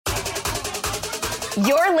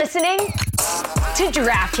You're listening to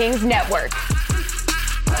DraftKings Network.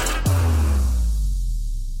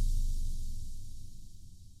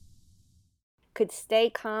 Could stay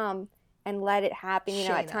calm and let it happen. You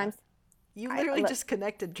know, at Shayna, times. You literally just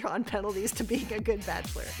connected drawn penalties to being a good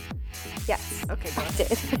bachelor. Yes. Okay, go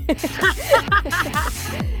ahead.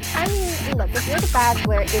 I mean, look, if you're the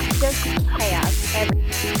bachelor, it's just chaos.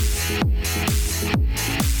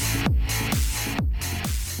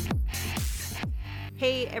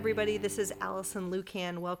 Hey everybody, this is Allison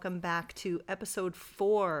Lucan. Welcome back to episode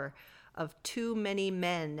 4 of Too Many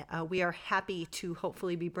Men. We are happy to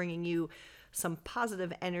hopefully be bringing you some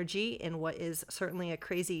positive energy in what is certainly a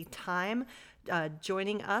crazy time.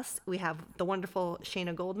 Joining us, we have the wonderful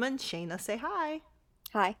Shayna Goldman. Shayna, say hi.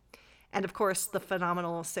 Hi. And of course, the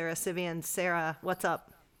phenomenal Sarah Sivian. Sarah, what's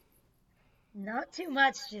up? Not too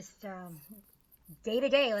much, just day to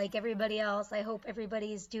day like everybody else. I hope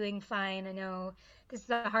everybody's doing fine. I know this is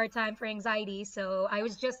a hard time for anxiety, so I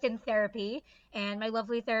was just in therapy, and my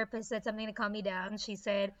lovely therapist said something to calm me down. She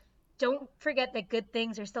said, don't forget that good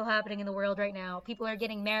things are still happening in the world right now. People are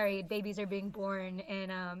getting married, babies are being born,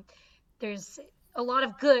 and there's a lot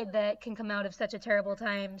of good that can come out of such a terrible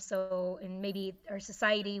time. So, and maybe our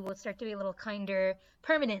society will start to be a little kinder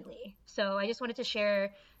permanently. So I just wanted to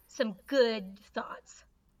share some good thoughts.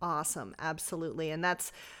 Awesome. Absolutely. And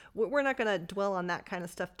we're not going to dwell on that kind of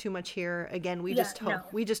stuff too much here. Again, we just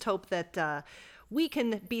hope that we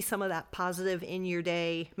can be some of that positive in your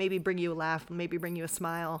day, maybe bring you a laugh, maybe bring you a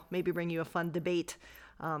smile, maybe bring you a fun debate,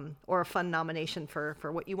 or a fun nomination for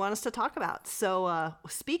what you want us to talk about. So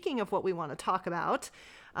speaking of what we want to talk about,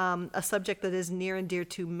 a subject that is near and dear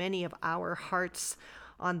to many of our hearts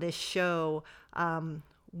on this show,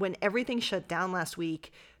 when everything shut down last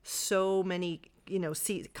week, so many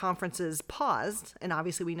conferences paused, and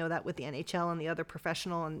obviously we know that with the NHL and the other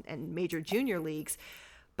professional and major junior leagues.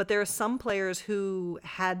 But there are some players who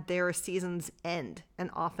had their seasons end, and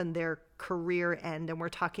often their career end. And we're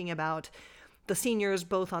talking about the seniors,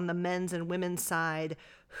 both on the men's and women's side,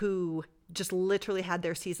 who just literally had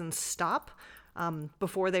their seasons stop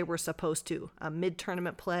before they were supposed to.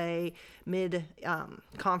 Mid-tournament play,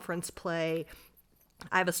 mid-conference play.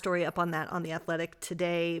 I have a story up on that on The Athletic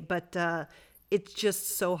today, but it's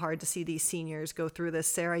just so hard to see these seniors go through this.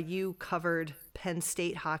 Sarah, you covered Penn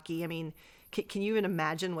State hockey. I mean, can you even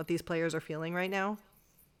imagine what these players are feeling right now?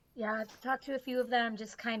 Yeah, I've talked to a few of them,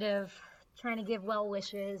 just kind of trying to give well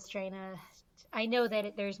wishes, I know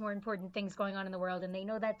that there's more important things going on in the world, and they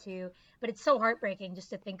know that too, but it's so heartbreaking just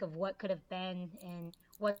to think of what could have been and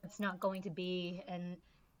what's not going to be. And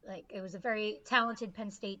like, it was a very talented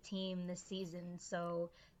Penn State team this season, so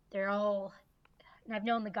they're all, and I've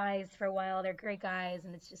known the guys for a while, they're great guys,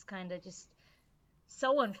 and it's just kind of just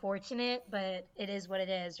so unfortunate, but it is what it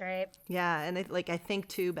is, right? Yeah, and I think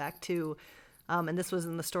too, back to, and this was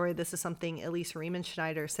in the story, this is something Elise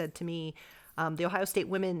Riemenschneider said to me. The Ohio State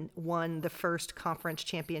women won the first conference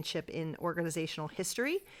championship in organizational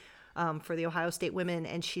history for the Ohio State women,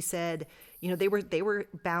 and she said, they were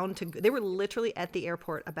literally at the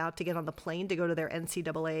airport about to get on the plane to go to their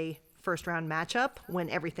NCAA first round matchup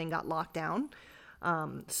when everything got locked down.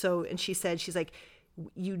 And she said, she's like,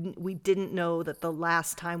 we didn't know that the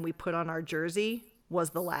last time we put on our jersey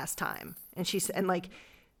was the last time. And she said, and like,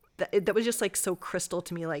 that was just like so crystal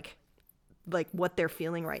to me, like what they're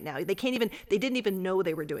feeling right now. They didn't even know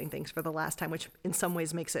they were doing things for the last time, which in some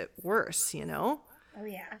ways makes it worse, Oh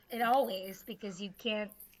yeah, it always, because you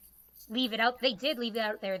can't leave it out. They did leave it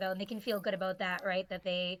out there though, and they can feel good about that, right? That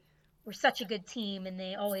they were such a good team, and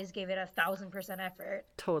they always gave it 1,000% effort.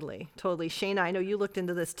 Totally. Shayna, I know you looked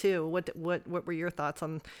into this too. What were your thoughts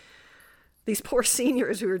on these poor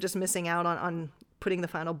seniors who are just missing out on putting the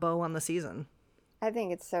final bow on the season? I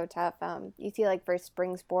think it's so tough. You see, like for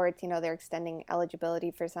spring sports, they're extending eligibility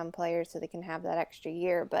for some players so they can have that extra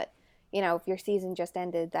year. But, if your season just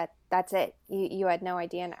ended, that's it. You had no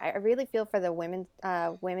idea. And I really feel for the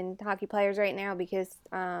women hockey players right now, because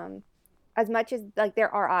as much as like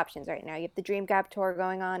there are options right now, you have the Dream Gap Tour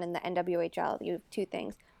going on and the NWHL. You have two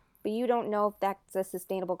things, but you don't know if that's a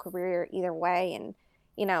sustainable career either way. And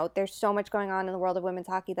there's so much going on in the world of women's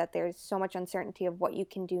hockey that there's so much uncertainty of what you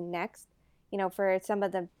can do next. For some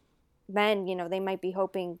of the men, they might be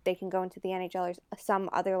hoping they can go into the NHL or some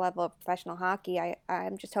other level of professional hockey.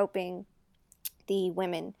 I'm just hoping the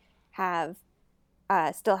women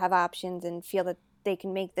still have options and feel that they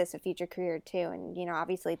can make this a future career too. And,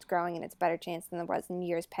 obviously it's growing and it's a better chance than it was in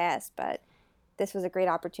years past, but this was a great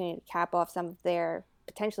opportunity to cap off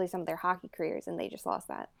potentially some of their hockey careers, and they just lost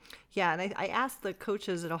that. Yeah, and I asked the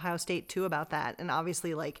coaches at Ohio State too about that, and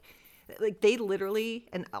obviously Like they literally,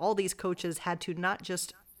 and all these coaches had to not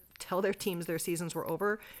just tell their teams their seasons were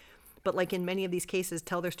over, but like in many of these cases,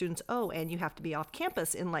 tell their students, oh, and you have to be off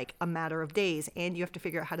campus in like a matter of days, and you have to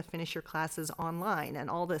figure out how to finish your classes online and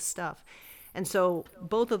all this stuff. And so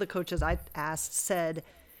both of the coaches I asked said,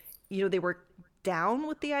 they were down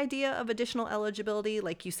with the idea of additional eligibility.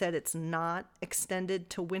 Like you said, it's not extended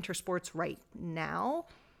to winter sports right now.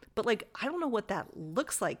 But like, I don't know what that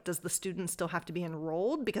looks like. Does the student still have to be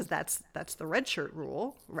enrolled? Because that's the red shirt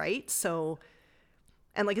rule, right? So,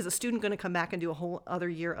 and like, is a student going to come back and do a whole other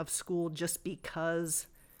year of school just because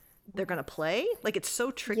they're going to play? Like, it's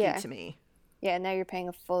so tricky to me. Yeah, now you're paying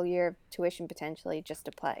a full year of tuition potentially just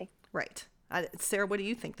to play. Right. Sarah, what do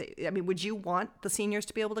you think? Would you want the seniors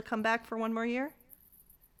to be able to come back for one more year?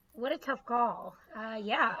 What a tough call.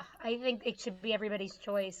 Yeah, I think it should be everybody's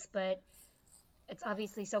choice, but it's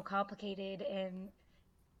obviously so complicated, and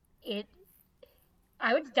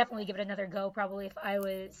I would definitely give it another go, probably, if I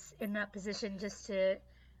was in that position, just to,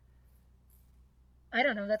 I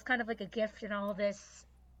don't know, that's kind of like a gift in all this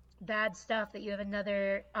bad stuff, that you have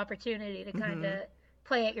another opportunity to kind of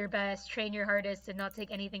play at your best, train your hardest, and not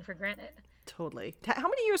take anything for granted. Totally. How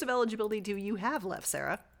many years of eligibility do you have left,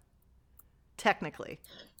 Sarah? Technically.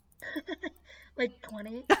 Like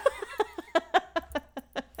 20.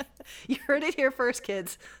 You heard it here first,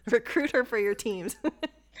 kids. Recruit her for your teams.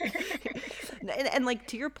 and like,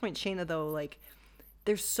 to your point, Shayna, though, like,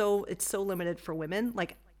 it's so limited for women.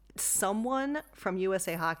 Like, someone from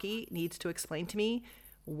USA Hockey needs to explain to me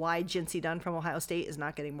why Jinsey Dunn from Ohio State is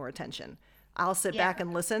not getting more attention. I'll sit back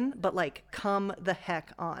and listen, but like, come the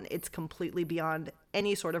heck on. It's completely beyond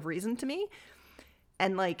any sort of reason to me.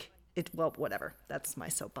 And like, well, whatever. That's my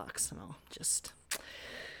soapbox, and I'll just...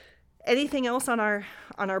 Anything else on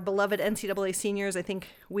our beloved NCAA seniors? I think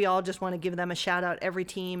we all just want to give them a shout out. Every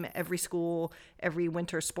team, every school, every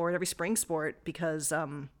winter sport, every spring sport, because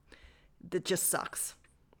it just sucks.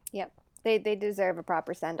 Yep. They deserve a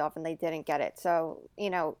proper send off, and they didn't get it. So,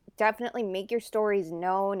 definitely make your stories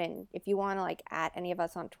known. And if you want to like at any of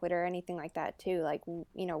us on Twitter or anything like that too, like,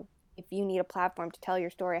 if you need a platform to tell your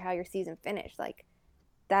story, how your season finished, like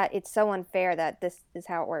that, it's so unfair that this is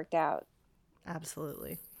how it worked out.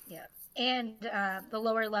 Absolutely. Yeah. And the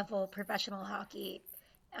lower level professional hockey,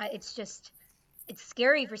 it's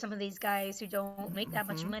scary for some of these guys who don't make that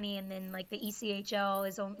much money. And then like the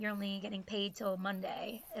ECHL you're only getting paid till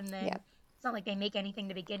Monday. And then it's not like they make anything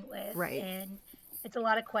to begin with. Right. And it's a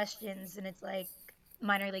lot of questions. And it's like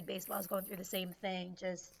minor league baseball is going through the same thing.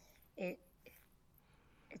 Just it's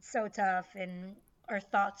so tough. And our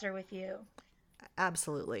thoughts are with you.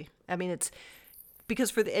 Absolutely. I mean, it's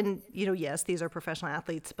because yes, these are professional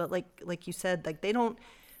athletes, but like you said, like they don't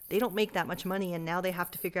make that much money, and now they have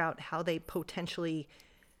to figure out how they potentially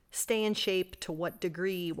stay in shape, to what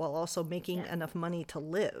degree, while also making enough money to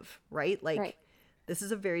live, right? Like this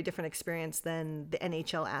is a very different experience than the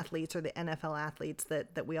NHL athletes or the NFL athletes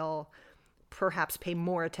that we all perhaps pay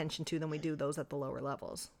more attention to than we do those at the lower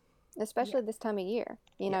levels. Especially this time of year.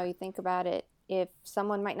 You think about it. If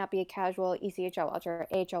someone might not be a casual ECHL watcher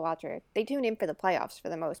or AHL watcher, they tune in for the playoffs for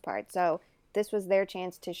the most part. So this was their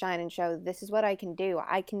chance to shine and show, this is what I can do.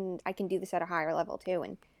 I can do this at a higher level too,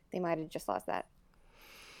 and they might have just lost that.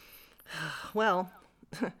 Well,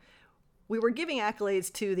 we were giving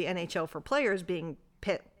accolades to the NHL for players being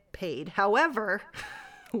paid. However,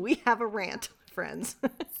 we have a rant, friends.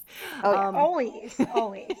 Always.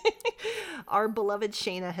 Our beloved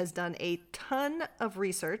Shayna has done a ton of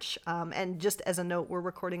research. And just as a note, we're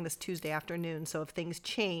recording this Tuesday afternoon. So if things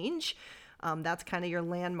change, that's kind of your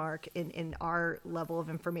landmark in our level of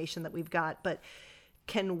information that we've got. But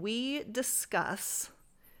can we discuss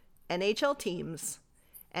NHL teams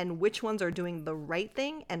and which ones are doing the right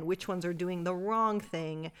thing and which ones are doing the wrong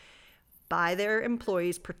thing by their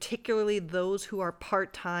employees, particularly those who are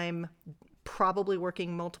part-time, probably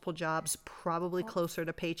working multiple jobs, probably closer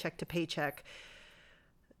to paycheck.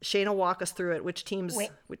 Shayna, walk us through it. Which teams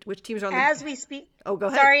are on as we speak? Oh, go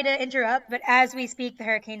ahead. Sorry to interrupt, but as we speak, the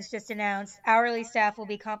Hurricanes just announced hourly staff will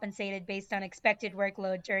be compensated based on expected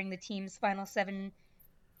workload during the team's final 7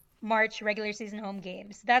 March regular season home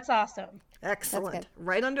games. That's awesome. Excellent.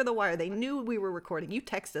 Right under the wire. They knew we were recording. You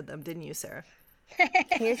texted them, didn't you, Sarah?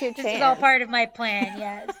 Here's your chance. This is all part of my plan,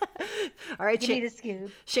 yes. All right, Give me the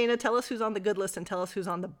scoop. Shayna, tell us who's on the good list and tell us who's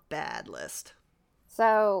on the bad list.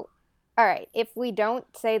 So, all right, if we don't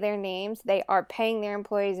say their names, they are paying their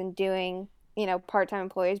employees and doing, part-time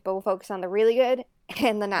employees, but we'll focus on the really good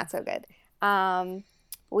and the not so good.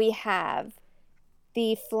 We have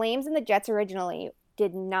the Flames and the Jets originally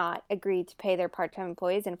did not agree to pay their part-time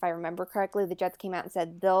employees, and if I remember correctly, the Jets came out and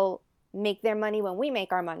said they'll make their money when we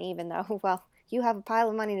make our money, even though, well, you have a pile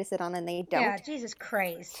of money to sit on and they don't. Yeah, Jesus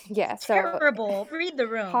Christ. Yeah, so terrible. Read the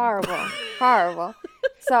room. Horrible.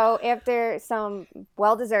 So after some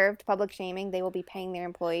well-deserved public shaming, they will be paying their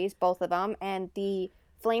employees, both of them. And the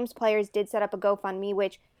Flames players did set up a GoFundMe,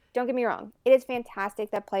 which, don't get me wrong, it is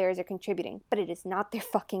fantastic that players are contributing, but it is not their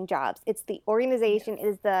fucking jobs. It's the organization, it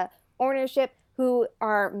is the ownership who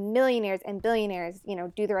are millionaires and billionaires,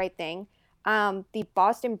 do the right thing. The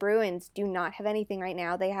Boston Bruins do not have anything right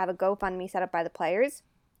now. They have a GoFundMe set up by the players.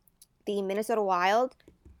 The Minnesota Wild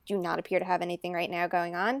do not appear to have anything right now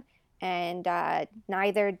going on. And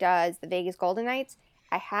neither does the Vegas Golden Knights.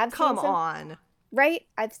 I have Come on. Right?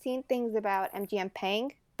 I've seen things about MGM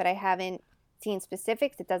paying, but I haven't seen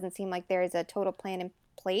specifics. It doesn't seem like there is a total plan in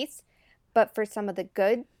place. But for some of the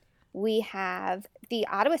good, we have the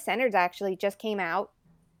Ottawa Senators actually just came out,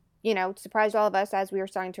 surprised all of us as we were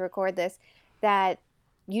starting to record this, that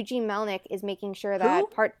Eugene Melnyk is making sure that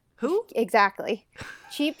Who? Exactly.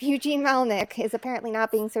 Cheap Eugene Melnyk is apparently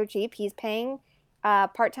not being so cheap. He's paying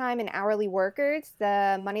part-time and hourly workers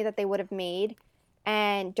the money that they would have made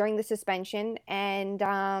and during the suspension, and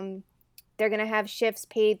they're going to have shifts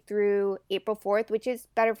paid through April 4th, which is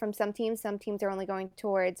better from some teams. Some teams are only going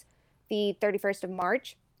towards the 31st of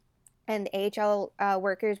March, and the AHL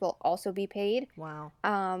workers will also be paid. Wow.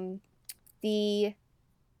 The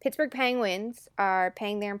Pittsburgh Penguins are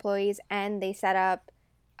paying their employees, and they set up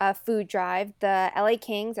a food drive. The LA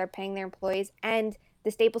Kings are paying their employees, and the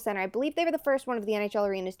Staples Center, I believe they were the first one of the NHL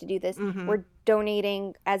arenas to do this, were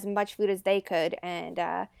donating as much food as they could, and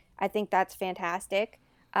I think that's fantastic.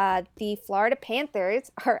 The Florida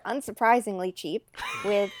Panthers are unsurprisingly cheap,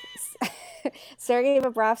 with Sergei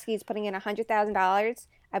Bobrovsky's putting in $100,000.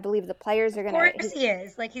 I believe the players are going to... Of course he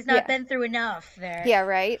is. Like, he's not been through enough there. Yeah,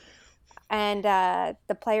 right? And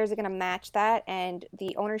the players are going to match that, and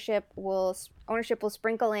the ownership will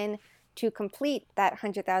sprinkle in to complete that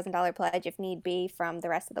 $100,000 pledge if need be from the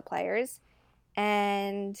rest of the players.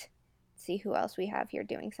 And let's see who else we have here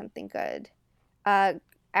doing something good.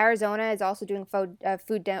 Arizona is also doing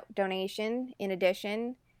food donation in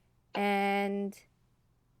addition. And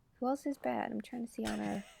who else is bad? I'm trying to see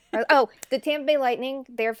on our... the Tampa Bay Lightning.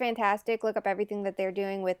 They're fantastic. Look up everything that they're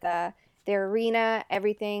doing with their arena,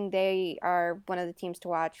 everything. They are one of the teams to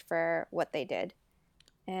watch for what they did.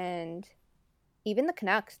 And even the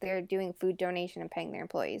Canucks, they're doing food donation and paying their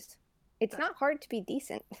employees. It's not hard to be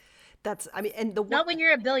decent. Not when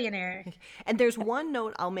you're a billionaire. And there's one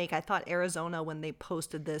note I'll make. I thought Arizona, when they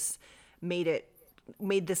posted this, made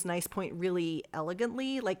this nice point really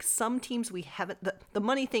elegantly. Like, some teams we haven't, the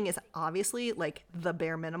money thing is obviously like the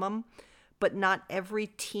bare minimum, but not every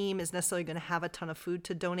team is necessarily going to have a ton of food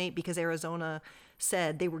to donate, because Arizona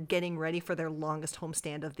said they were getting ready for their longest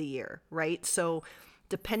homestand of the year, right? So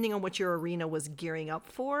depending on what your arena was gearing up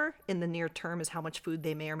for in the near term is how much food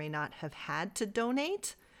they may or may not have had to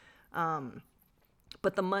donate.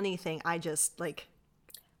 But the money thing, I just like...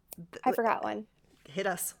 I forgot one. Hit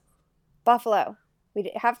us. Buffalo.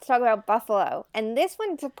 We have to talk about Buffalo. And this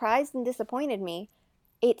one surprised and disappointed me.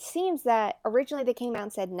 It seems that originally they came out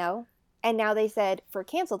and said no, and now they said for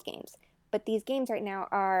canceled games. But these games right now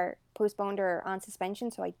are postponed or on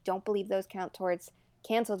suspension, so I don't believe those count towards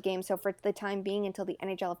canceled games. So for the time being, until the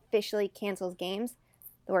NHL officially cancels games,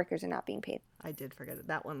 the workers are not being paid. I did forget it.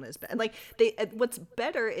 That one is bad. Like, what's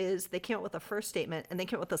better is they came out with a first statement and they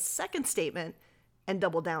came out with a second statement and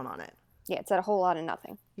doubled down on it. Yeah, it's a whole lot of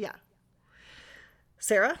nothing. Yeah.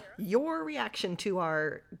 Sarah, your reaction to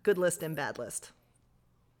our good list and bad list?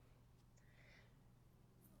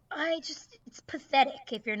 It's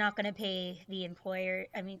pathetic if you're not going to pay the employer.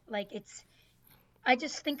 I mean, I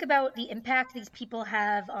just think about the impact these people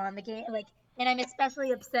have on the game. And I'm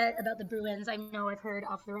especially upset about the Bruins. I know I've heard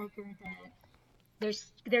off the record that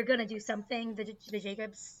they're going to do something, the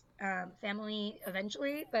Jacobs family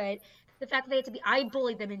eventually. But the fact that I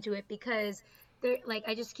bullied them into it, because they're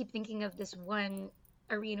I just keep thinking of this one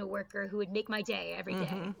arena worker who would make my day every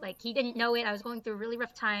day. He didn't know it. I was going through a really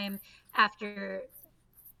rough time after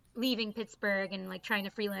leaving Pittsburgh and trying to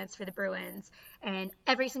freelance for the Bruins, and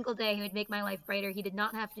every single day he would make my life brighter. He did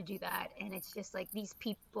not have to do that, and it's just these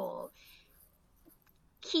people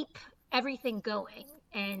keep everything going,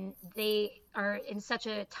 and they are in such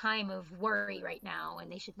a time of worry right now,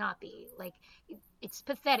 and they should not be. It's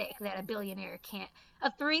pathetic that a billionaire can't.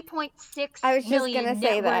 A 3.6 million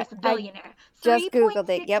net worth billionaire. Just Googled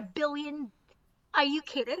it. Yep. Billion. Are you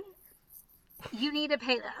kidding? You need to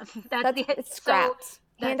pay them. That's it. It's scraps.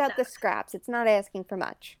 Hand out the scraps. It's not asking for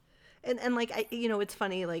much. And it's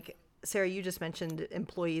funny. Sarah, you just mentioned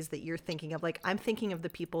employees that you're thinking of. I'm thinking of the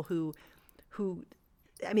people who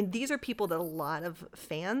I mean, these are people that a lot of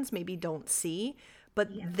fans maybe don't see, but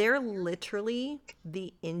they're literally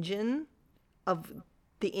the engine of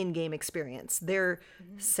the in-game experience. They're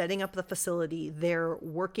setting up the facility, they're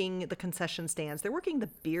working the concession stands, they're working the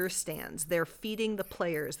beer stands, they're feeding the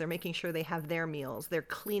players, they're making sure they have their meals, they're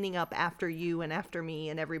cleaning up after you and after me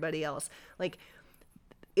and everybody else. Like,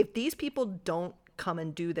 if these people don't come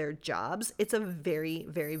and do their jobs, it's a very,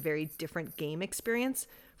 very, very different game experience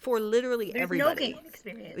for literally everybody. There's no game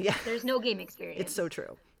experience. Yeah. There's no game experience. It's so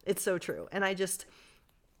true. It's so true. And I don't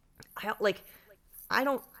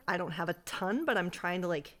have a ton, but I'm trying to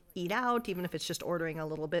like eat out, even if it's just ordering a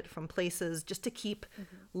little bit from places, just to keep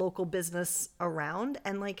local business around.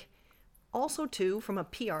 And like, also too, from a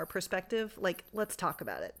PR perspective, like, let's talk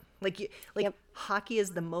about it. Hockey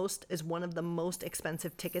is one of the most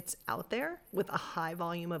expensive tickets out there with a high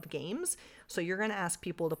volume of games. So you're going to ask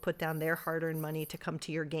people to put down their hard-earned money to come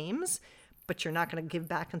to your games, but you're not going to give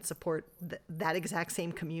back and support that exact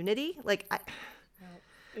same community.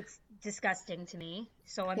 It's disgusting to me.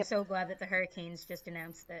 So I'm so glad that the Hurricanes just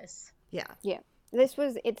announced this. Yeah. Yeah.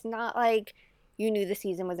 It's not like you knew the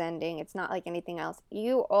season was ending. It's not like anything else.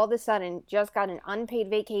 You all of a sudden just got an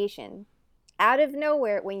unpaid vacation out of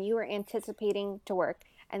nowhere when you were anticipating to work.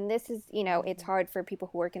 And this is, it's hard for people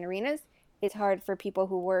who work in arenas. It's hard for people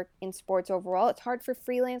who work in sports overall. It's hard for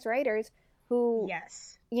freelance writers who,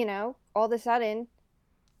 all of a sudden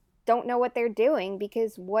don't know what they're doing,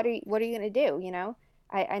 because what are you going to do?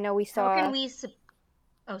 I know we saw. How can we?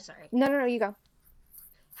 Oh, sorry. No, you go.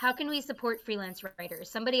 How can we support freelance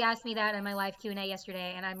writers? Somebody asked me that in my live Q&A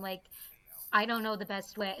yesterday, and I'm like, I don't know the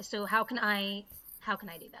best way. So how can I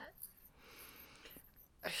do that?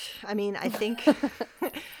 I mean, I think,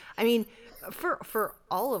 for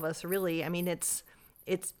all of us, really, I mean, it's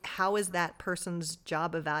how is that person's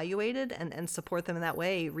job evaluated, and support them in that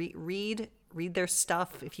way. Read their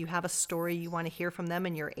stuff. If you have a story you want to hear from them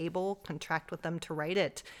and you're able, contract with them to write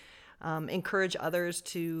it. Encourage others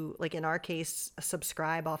to, like in our case,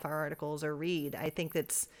 subscribe off our articles or read. I think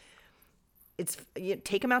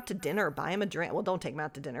take them out to dinner, buy them a drink. Well, don't take them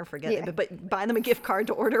out to dinner, forget it, but buy them a gift card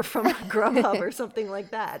to order from Grubhub or something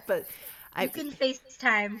like that. But you can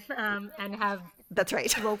FaceTime and have that's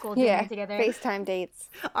right. local dinner together. FaceTime dates.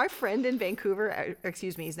 Our friend in Vancouver,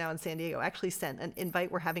 he's now in San Diego, actually sent an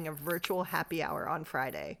invite. We're having a virtual happy hour on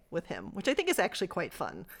Friday with him, which I think is actually quite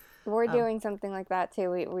fun. We're doing something like that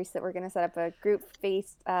too. We're going to set up a group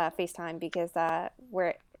FaceTime because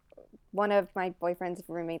one of my boyfriend's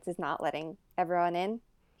roommates is not letting everyone in.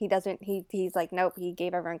 He's like, nope, he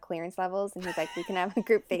gave everyone clearance levels, and he's like, we can have a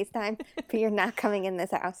group FaceTime, but you're not coming in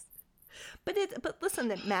this house. But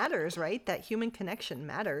listen, it matters, right? That human connection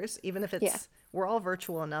matters, even if we're all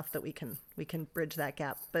virtual enough that we can bridge that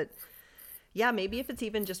gap. But yeah, maybe if it's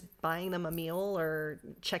even just buying them a meal or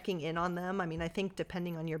checking in on them. I mean, I think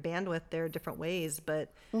depending on your bandwidth, there are different ways,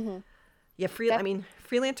 but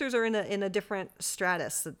freelancers are in a different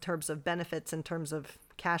stratus in terms of benefits, in terms of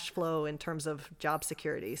cash flow, in terms of job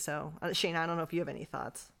security. So Shane, I don't know if you have any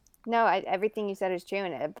thoughts. No, everything you said is true.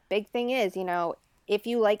 And a big thing is, if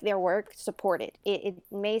you like their work, support it. It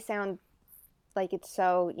may sound like it's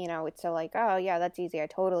so like, oh yeah, that's easy, I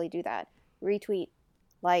totally do that. Retweet,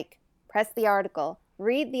 like, press the article,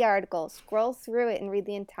 read the article, scroll through it and read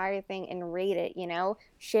the entire thing and rate it,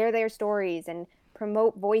 share their stories and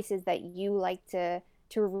promote voices that you like to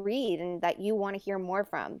read and that you want to hear more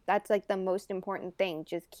from. That's like the most important thing.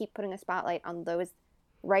 Just keep putting a spotlight on those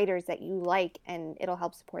writers that you like, and it'll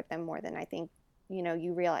help support them more than I think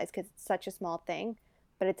you realize, because it's such a small thing,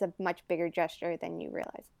 but it's a much bigger gesture than you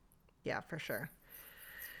realize. Yeah, for sure.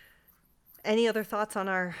 Any other thoughts on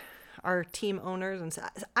our team owners? And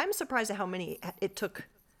I'm surprised at how many it took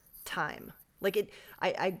time. Like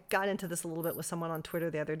I got into this a little bit with someone on Twitter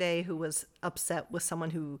the other day who was upset with someone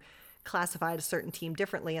who classified a certain team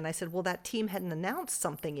differently. And I said, well, that team hadn't announced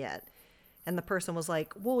something yet. And the person was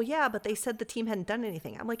like, well, yeah, but they said the team hadn't done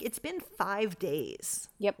anything. I'm like, it's been 5 days.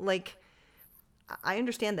 Yep. Like, I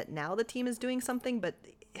understand that now the team is doing something, but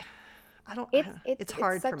it's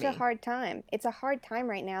hard for me. It's such a hard time. It's a hard time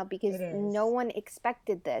right now because no one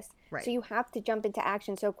expected this. Right. So you have to jump into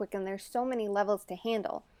action so quick, and there's so many levels to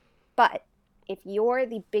handle. But if you're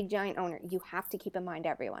the big giant owner, you have to keep in mind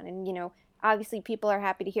everyone. And, obviously people are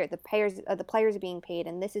happy to hear the players are being paid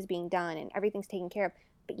and this is being done and everything's taken care of.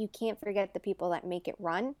 But you can't forget the people that make it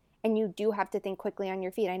run. And you do have to think quickly on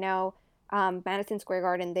your feet. I know Madison Square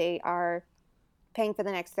Garden, they are paying for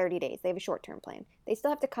the next 30 days. They have a short-term plan. They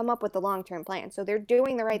still have to come up with the long-term plan. So they're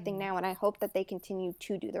doing the right thing now, and I hope that they continue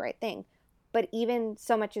to do the right thing. But even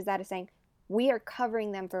so much as that is saying, we are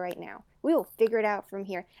covering them for right now. We will figure it out from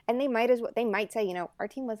here. And they might say, our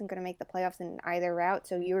team wasn't going to make the playoffs in either route,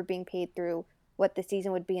 so you were being paid through what the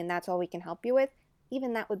season would be, and that's all we can help you with.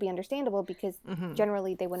 Even that would be understandable because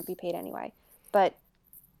generally they wouldn't be paid anyway. But,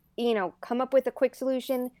 come up with a quick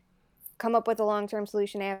solution, come up with a long-term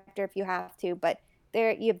solution after if you have to, but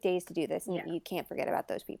you have days to do this, and you can't forget about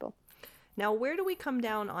those people. Now, where do we come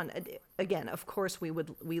down on, again, of course,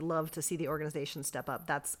 we love to see the organization step up.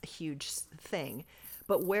 That's a huge thing.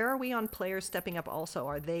 But where are we on players stepping up also?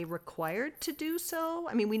 Are they required to do so?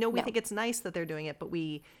 I mean, we know we think it's nice that they're doing it, but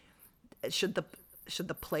should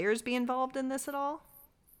the players be involved in this at all?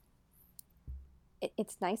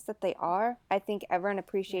 It's nice that they are. I think everyone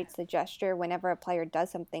appreciates the gesture whenever a player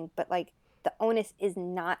does something, but the onus is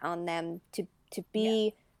not on them to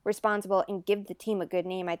be responsible and give the team a good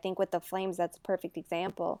name. I think with the Flames, that's a perfect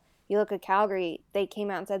example. You look at Calgary, they came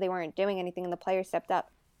out and said they weren't doing anything, and the players stepped up.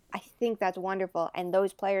 I think that's wonderful, and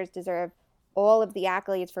those players deserve all of the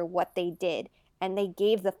accolades for what they did, and they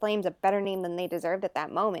gave the Flames a better name than they deserved at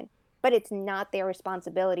that moment. But it's not their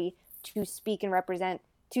responsibility to speak and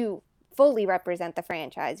to fully represent the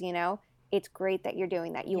franchise, It's great that you're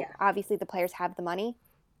doing that. Obviously, the players have the money,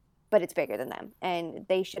 but it's bigger than them, and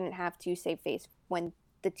they shouldn't have to save face when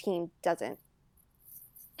the team doesn't.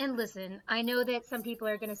 And listen, I know that some people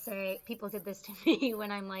are going to say, people did this to me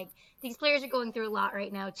when I'm like, these players are going through a lot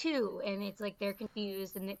right now too, and it's like they're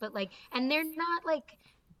confused, and they're not like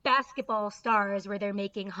basketball stars where they're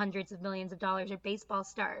making hundreds of millions of dollars, or baseball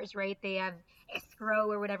stars, right? They have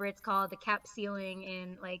escrow or whatever it's called, the cap ceiling,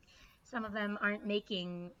 and like some of them aren't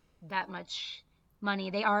making that much money.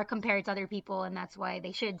 They are compared to other people, and that's why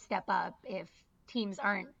they should step up if teams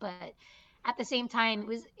aren't. But at the same time,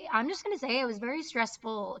 I'm just going to say it was very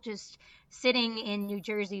stressful just sitting in New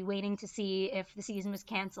Jersey waiting to see if the season was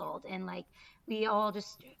canceled. And like, we all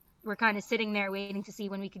just were kind of sitting there waiting to see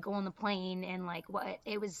when we could go on the plane, and like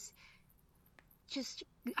it was just,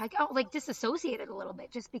 I got like disassociated a little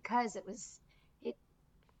bit just because it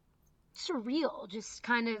surreal, just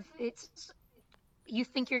kind of, you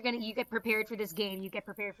think you get prepared for this game, you get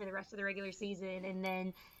prepared for the rest of the regular season, and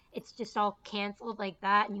then it's just all canceled like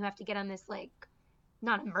that, and you have to get on this like,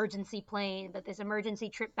 not emergency plane, but this emergency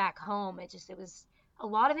trip back home. It was a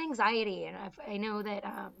lot of anxiety, and I know that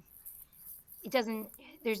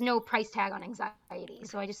there's no price tag on anxiety,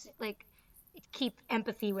 so I just like keep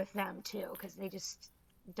empathy with them too, because they just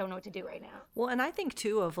don't know what to do right now. Well, and I think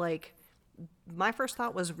too of like, my first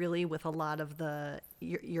thought was really with a lot of the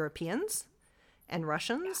Europeans and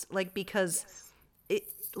Russians, like, because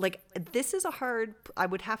this is I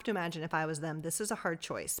would have to imagine if I was them, this is a hard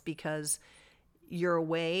choice, because you're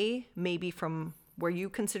away maybe from where you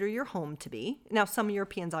consider your home to be. Now, some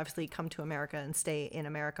Europeans obviously come to America and stay in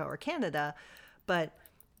America or Canada, but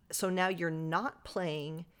so now you're not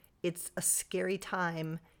playing. It's a scary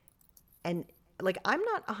time. And like, I'm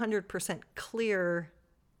not 100% clear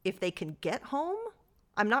if they can get home.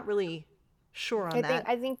 I'm not really sure on that.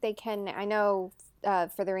 I think they can. I know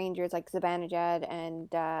for the Rangers, like Zibanejad and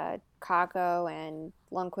Kakko and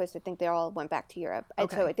Lundqvist, I think they all went back to Europe. Okay.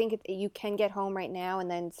 And so I think you can get home right now, and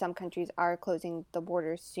then some countries are closing the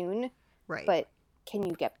borders soon. Right. But can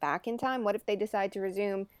you get back in time? What if they decide to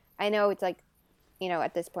resume? I know it's like,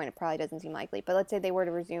 at this point it probably doesn't seem likely, but let's say they were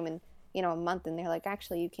to resume in, a month, and they're like,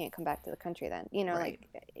 actually, you can't come back to the country then, right.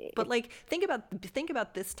 But like, think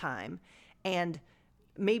about this time, and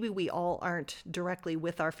maybe we all aren't directly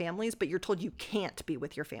with our families, but you're told you can't be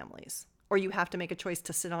with your families, or you have to make a choice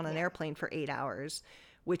to sit on an airplane for 8 hours,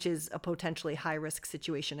 which is a potentially high-risk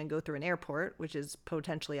situation, and go through an airport, which is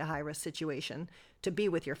potentially a high-risk situation, to be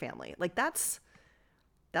with your family. Like, that's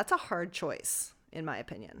a hard choice, in my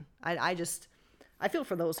opinion. I feel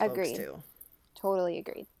for those folks agreed. Too. Totally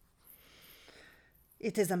agreed.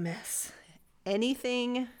 It is a mess.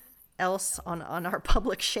 Anything else on our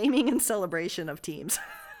public shaming and celebration of teams?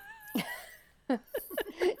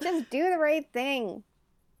 Just do the right thing.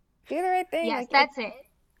 Do the right thing. Yes, that's it.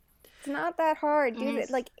 It's not that hard.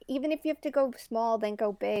 Even if you have to go small, then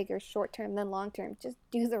go big, or short term, then long term. Just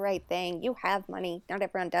do the right thing. You have money. Not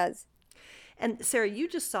everyone does. And Sarah, you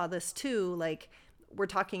just saw this too. Like, we're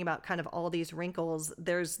talking about kind of all these wrinkles.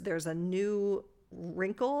 There's a new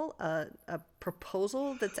wrinkle, a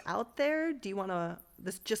proposal that's out there. Do you want to,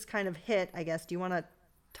 this just kind of hit, I guess, do you want to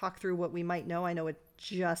talk through what we might know? I know it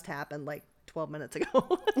just happened like 12 minutes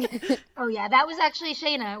ago. Oh yeah, that was actually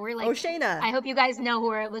Shayna. We're like, Shayna. I hope you guys know who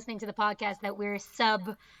are listening to the podcast that we're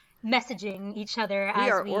messaging each other as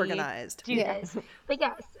we are organized. Do this. But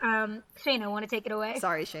yes, Shayna, want to take it away?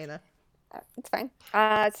 Sorry, Shayna. It's fine.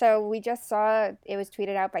 So we just saw it was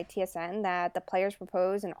tweeted out by TSN that the players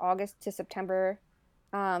propose an August to September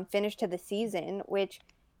finish to the season, which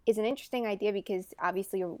is an interesting idea because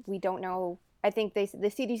obviously we don't know. I think the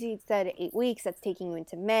CDC said 8 weeks. That's taking you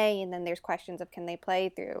into May, and then there's questions of can they play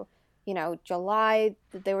through, July.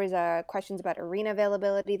 There was questions about arena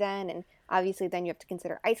availability then, and obviously then you have to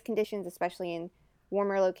consider ice conditions, especially in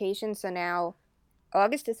warmer locations. So now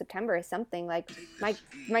August to September is something like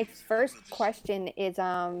my first question is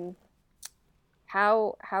how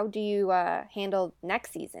do you handle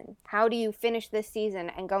next season? How do you finish this season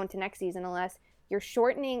and go into next season unless you're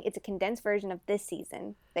shortening? It's a condensed version of this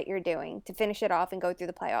season that you're doing to finish it off and go through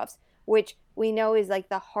the playoffs, which we know is like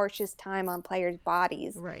the harshest time on players'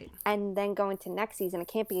 bodies. Right. And then go into next season, it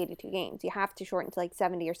can't be 82 games. You have to shorten to like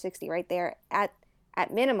 70 or 60 right there at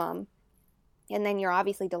minimum. And then you're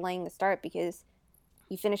obviously delaying the start because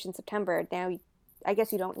you finish in September. Now, I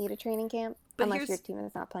guess you don't need a training camp unless your team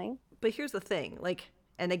is not playing. But here's the thing,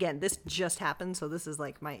 and again, this just happened, so this is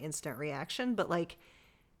like my instant reaction, but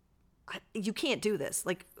you can't do this.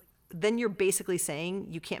 Then you're basically saying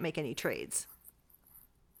you can't make any trades.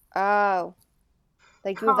 Oh.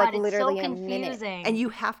 You have literally so a minute. And you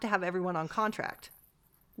have to have everyone on contract.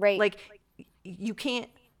 Right. You can't.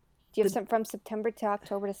 Do you have some from September to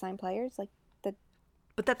October to sign players?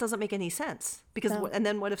 But that doesn't make any sense because, and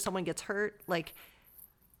then what if someone gets hurt? We'll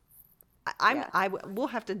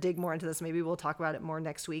have to dig more into this. Maybe we'll talk about it more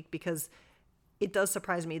next week because it does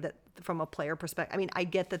surprise me that from a player perspective, I mean, I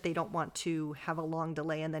get that they don't want to have a long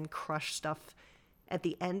delay and then crush stuff at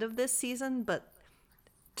the end of this season, but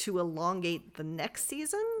to elongate the next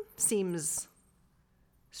season seems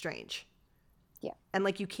strange. Yeah. And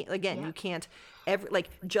you can't, you can't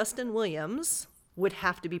Justin Williams would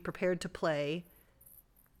have to be prepared to play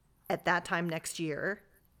at that time next year.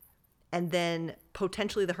 And then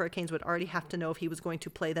potentially the Hurricanes would already have to know if he was going to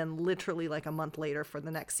play then literally a month later for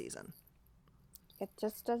the next season. It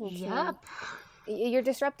just doesn't Yep. You're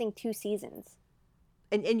disrupting 2 seasons.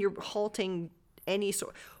 And you're halting any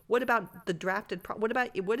sort. What about the drafted?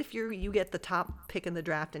 What if you get the top pick in the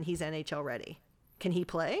draft and he's NHL ready? Can he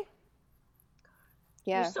play?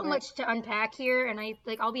 Yeah. There's so much to unpack here, and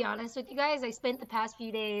I'll be honest with you guys. I spent the past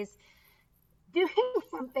few days doing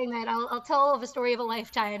something that I'll tell of a story of a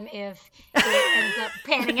lifetime if it ends up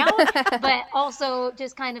panning out, but also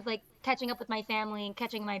just kind of catching up with my family and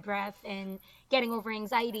catching my breath and getting over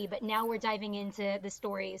anxiety. But now we're diving into the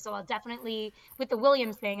story. So I'll definitely, with the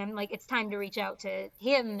Williams thing, I'm it's time to reach out to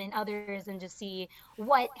him and others and just see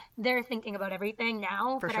what they're thinking about everything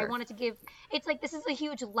now. For but sure. I wanted to it's this is a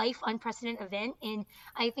huge life unprecedented event. And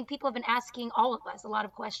I think people have been asking all of us a lot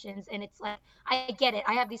of questions. And it's I get it.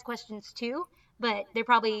 I have these questions too. But they're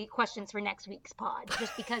probably questions for next week's pod,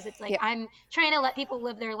 just because it's Yeah. I'm trying to let people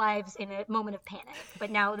live their lives in a moment of panic, but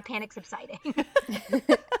now the panic's subsiding.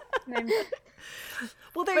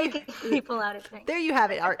 Well, Breaking people out of things. there you have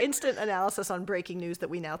it. Our instant analysis on breaking news that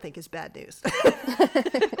we now think is bad news.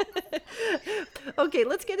 Okay,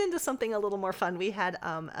 let's get into something a little more fun. We had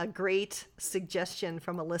a great suggestion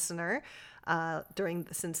from a listener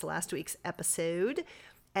since last week's episode,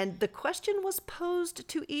 and the question was posed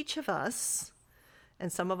to each of us.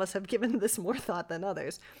 And some of us have given this more thought than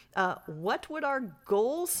others. What would our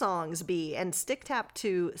goal songs be? And stick tap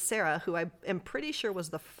to Sarah, who I am pretty sure was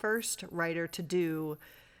the first writer to do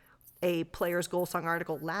a player's goal song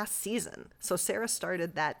article last season. So Sarah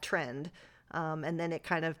started that trend, and then it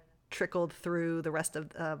kind of trickled through the rest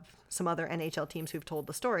of some other NHL teams who've told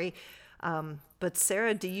the story. But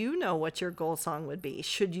Sarah, do you know what your goal song would be?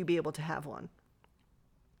 Should you be able to have one?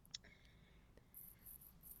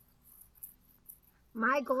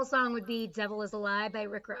 My goal song would be Devil is a Lie by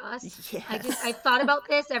Rick Ross. Yes. I've thought about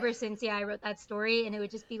this ever since I wrote that story, and it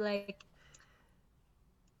would just be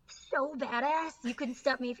so badass. You couldn't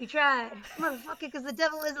stop me if you tried. Motherfucker, because the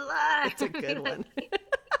devil is a lie. It's a good one.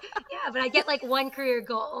 Yeah, but I get one career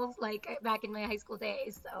goal, back in my high school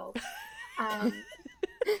days. So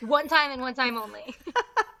one time and one time only.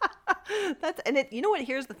 You know what?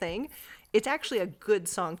 Here's the thing. It's actually a good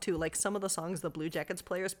song too. Some of the songs the Blue Jackets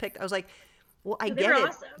players picked, I was like, well, I get it.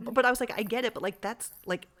 Awesome. But I was like, I get it. But that's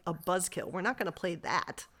a buzzkill. We're not going to play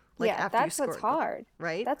that. After that's you what's scored, hard.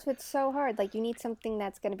 right? That's what's so hard. You need something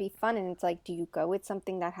that's going to be fun, and it's do you go with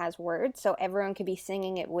something that has words so everyone can be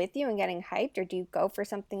singing it with you and getting hyped, or do you go for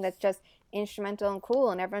something that's just instrumental and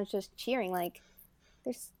cool and everyone's just cheering?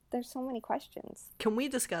 There's so many questions. Can we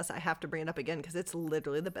discuss? I have to bring it up again because it's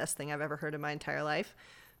literally the best thing I've ever heard in my entire life.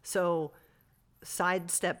 So,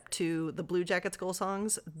 sidestep to the Blue Jackets goal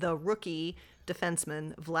songs. The rookie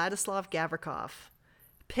defenseman Vladislav Gavrikov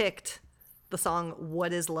picked the song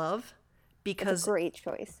 "What Is Love," Because it's a great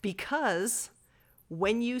choice. Because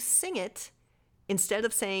when you sing it, instead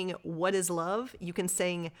of saying "What is love," you can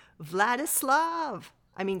sing "Vladislav."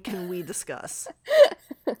 I mean, can we discuss?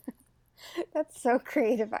 That's so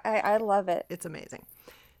creative. I love it. It's amazing.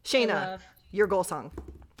 Shayna, your goal song.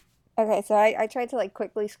 Okay, so I tried to like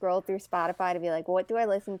quickly scroll through Spotify to be like, what do I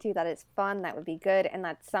listen to that is fun, that would be good, and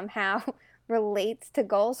that somehow relates to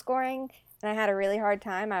goal scoring. And I had a really hard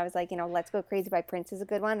time. I was like, Let's Go Crazy by Prince is a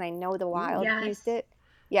good one. I know the Wild used it.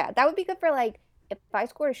 Yeah, that would be good for like if I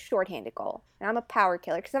scored a shorthanded goal and I'm a power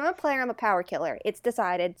killer. Because I'm a player, I'm a power killer. It's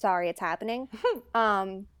decided. Sorry, it's happening.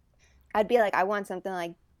 I'd be like, I want something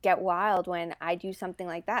like Get Wild when I do something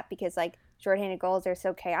like that because like shorthanded goals are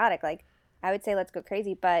so chaotic. Like I would say Let's Go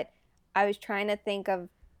Crazy, but I was trying to think of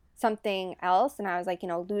something else, and I was like,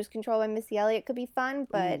 Lose Control by Missy Elliott could be fun,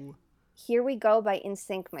 but Here We Go by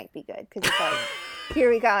NSYNC might be good because it's like, here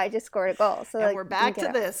we go, I just scored a goal. So and like, we're back to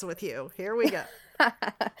this with you. Here we go.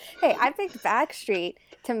 Hey, I picked Backstreet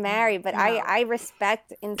to marry, but I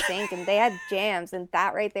respect NSYNC, and they had jams, and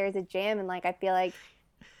that right there is a jam, and like I feel like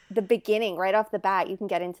the beginning, right off the bat, you can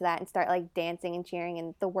get into that and start like dancing and cheering,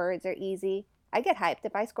 and the words are easy. I get hyped.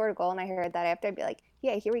 If I scored a goal and I heard that after, I'd be like,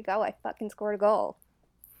 yeah, here we go. I fucking scored a goal.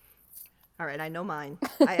 All right, I know mine.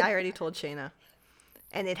 I already told Shayna.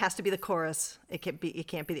 And it has to be the chorus. It can't be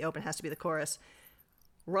the open. It has to be the chorus.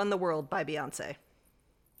 Run the World by Beyonce.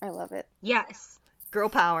 I love it. Yes. Girl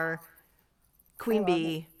power. Queen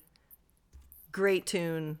Bee. Great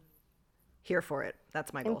tune. Here for it.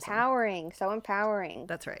 That's my goal. Empowering. So empowering.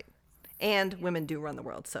 That's right. And women do run the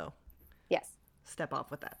world, so yes. Step off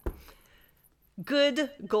with that. Good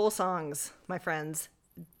goal songs, my friends.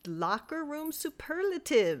 Locker room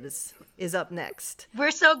superlatives is up next. We're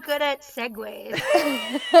so good at segues.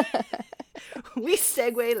 We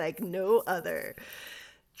segue like no other.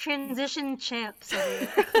 Transition champs over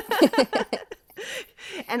here.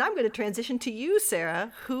 And I'm going to transition to you,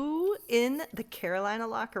 Sarah. Who in the Carolina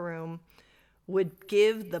locker room would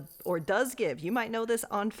give does give, you might know this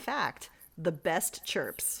on fact, the best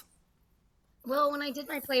chirps? Well, when I did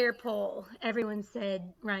my player poll, everyone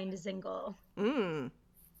said Ryan Dzingel.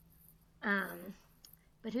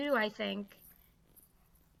 But who do I think?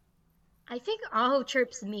 I think Aho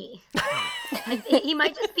chirps me. He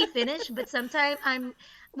might just be Finnish, but sometimes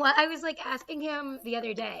I was like asking him the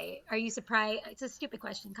other day, are you surprised? It's a stupid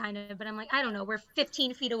question, kind of, but I'm like, I don't know. We're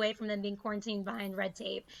 15 feet away from them being quarantined behind red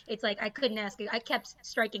tape. It's like, I couldn't ask it. I kept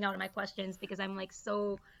striking out on my questions because I'm like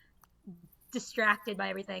so distracted by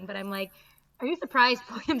everything, but I'm like, are you surprised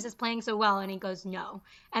Williams is playing so well? And he goes, no.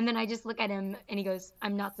 And then I just look at him and he goes,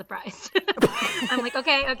 I'm not surprised. I'm like,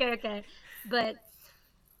 okay. But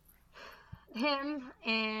him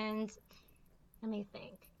and let me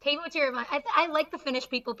think. Teuvo Teravainen. I like the Finnish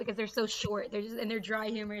people because they're so short. And their dry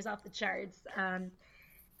humor is off the charts.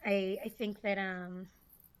 I think that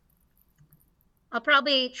I'll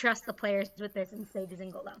probably trust the players with this and say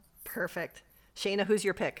Dzingel though. Perfect. Shayna, who's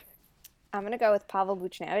your pick? I'm gonna go with Pavel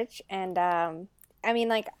Buchnevich, and I mean,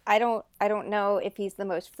 like, I don't know if he's the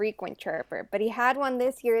most frequent chirper, but he had one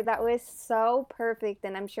this year that was so perfect,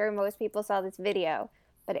 and I'm sure most people saw this video.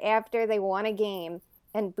 But after they won a game,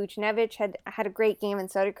 and Buchnevich had a great game, and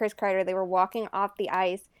so did Chris Kreider, they were walking off the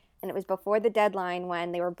ice, and it was before the deadline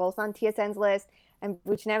when they were both on TSN's list, and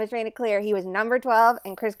Buchnevich made it clear he was number 12,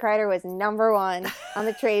 and Chris Kreider was number 1 on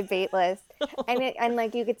the trade bait list. And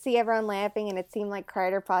like you could see everyone laughing, and it seemed like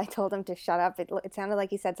Kreider probably told him to shut up. It sounded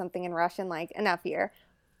like he said something in Russian, like, enough here.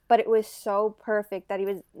 But it was so perfect that he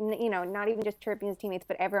was, not even just chirping his teammates,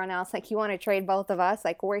 but everyone else. Like, you want to trade both of us?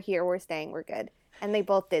 Like, we're here, we're staying, we're good. And they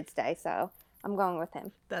both did stay, so I'm going with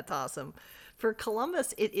him. That's awesome. For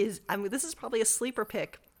Columbus, this is probably a sleeper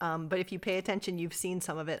pick, but if you pay attention, you've seen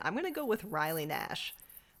some of it. I'm going to go with Riley Nash.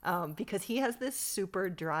 Because he has this super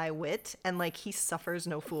dry wit and like he suffers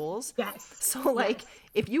no fools. Yes. So like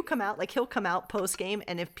if you come out, like he'll come out post game,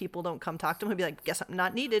 and if people don't come talk to him, he'll be like, guess I'm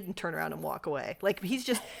not needed, and turn around and walk away. Like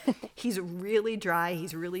he's really dry.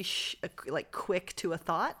 He's really like quick to a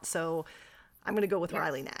thought. So I'm going to go with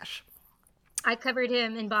Riley Nash. I covered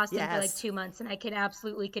him in Boston for like 2 months, and I can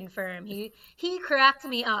absolutely confirm he cracked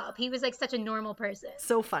me up. He was like such a normal person.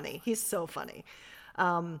 So funny. He's so funny.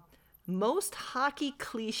 Most hockey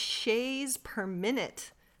cliches per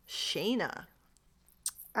minute. Shayna.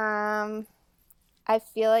 I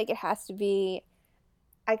feel like it has to be,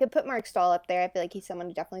 I could put Mark Stahl up there. I feel like he's someone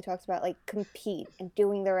who definitely talks about like compete and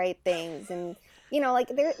doing the right things. And, like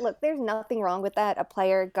there's nothing wrong with that. A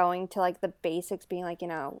player going to like the basics, being like,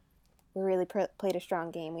 we really played a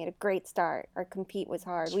strong game. We had a great start. Our compete was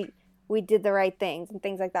hard. We did the right things and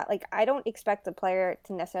things like that. Like, I don't expect the player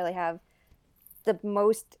to necessarily have the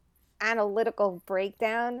most analytical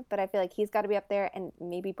breakdown, but I feel like he's got to be up there, and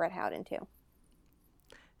maybe Brett Howden too.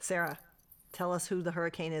 Sarah, tell us who the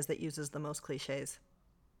Hurricane is that uses the most cliches.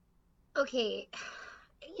 Okay,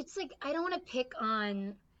 it's like I don't want to pick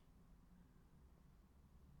on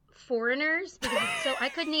foreigners because so I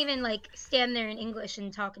couldn't even like stand there in English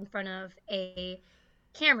and talk in front of a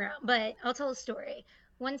camera, but I'll tell a story.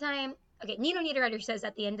 One time, okay, Nino Niederreiter says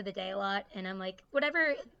at the end of the day a lot, and I'm like,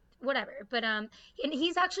 whatever. But and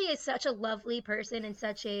he's actually such a lovely person and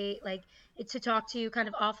such a like to talk to, kind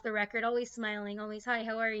of off the record, always smiling, always hi,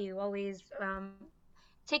 how are you, always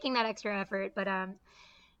taking that extra effort. But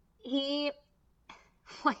he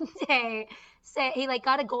one day said he like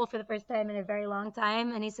got a goal for the first time in a very long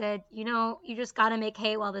time, and he said, you just got to make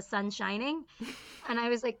hay while the sun's shining. And I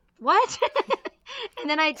was like, what? And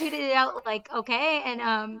then I tweeted it out like, okay.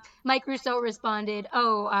 And Mike Rousseau responded,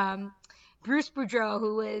 Bruce Boudreau,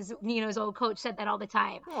 who was Nino's old coach, said that all the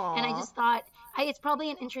time. Aww. And I just thought it's probably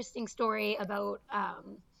an interesting story about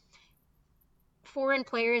foreign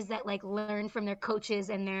players that like learn from their coaches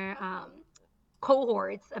and their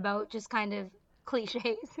cohorts about just kind of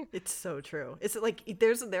cliches. It's so true. It's like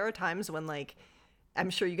there are times when, like, I'm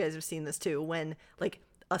sure you guys have seen this too, when like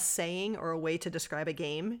a saying or a way to describe a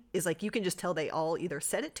game is like you can just tell they all either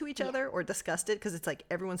said it to each other or discussed it, because it's like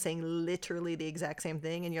everyone's saying literally the exact same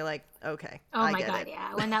thing, and you're like, okay, I get it.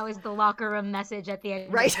 Yeah, when that was the locker room message at the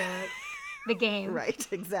end right. of the game. Right,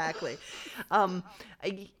 exactly.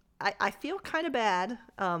 I feel kind of bad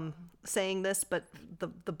saying this, but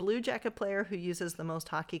the Blue Jacket player who uses the most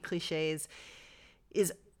hockey cliches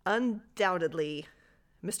is undoubtedly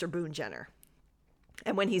Mr. Boone Jenner.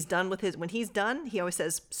 And when he's done, he always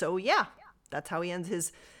says, so yeah. That's how he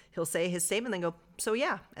ends he'll say his statement, then go, so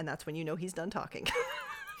yeah. And that's when you know he's done talking.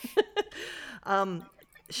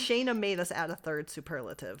 Shayna made us add a third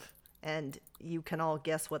superlative, and you can all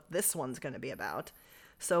guess what this one's going to be about.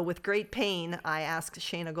 So with great pain, I asked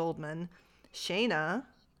Shayna Goldman, Shayna,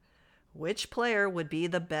 which player would be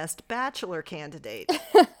the best Bachelor candidate?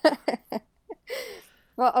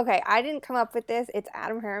 Well, okay, I didn't come up with this. It's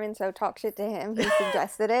Adam Herman, so talk shit to him. He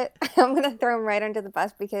suggested it. I'm going to throw him right under the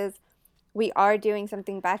bus because we are doing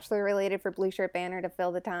something Bachelor related for Blue Shirt Banner to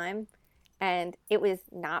fill the time. And it was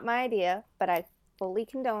not my idea, but I fully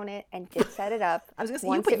condone it and did set it up. I was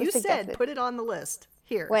going to say, you said put it on the list.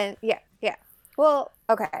 Here. Yeah. Well,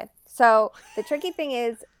 okay. So the tricky thing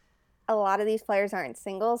is a lot of these players aren't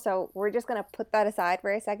single, so we're just going to put that aside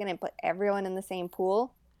for a second and put everyone in the same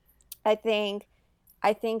pool. I think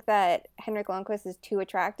that Henrik Lundqvist is too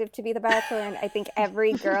attractive to be the Bachelor, and I think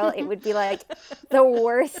every girl, it would be like the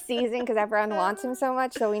worst season because everyone wants him so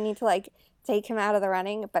much. So we need to like take him out of the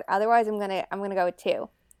running. But otherwise, I'm gonna go with 2.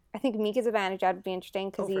 I think Mika Zibanejad would be interesting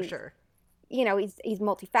because for sure. He's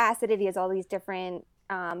multifaceted. He has all these different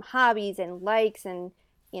hobbies and likes, and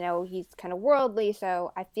he's kind of worldly.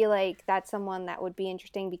 So I feel like that's someone that would be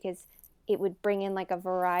interesting because it would bring in like a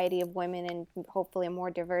variety of women and hopefully a more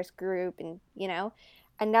diverse group. And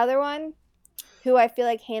another one who I feel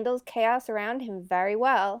like handles chaos around him very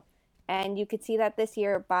well, and you could see that this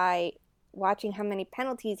year by watching how many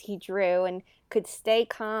penalties he drew and could stay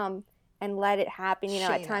calm and let it happen. Shayna,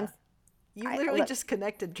 at times you literally just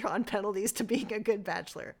connected drawn penalties to being a good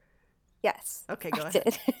Bachelor. Yes. Okay, go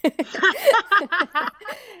ahead.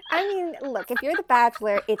 I mean, look, if you're the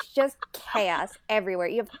Bachelor, it's just chaos everywhere.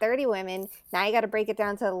 You have 30 women. Now you got to break it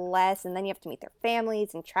down to less, and then you have to meet their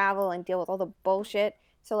families and travel and deal with all the bullshit.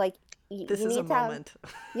 So, like, this is a moment.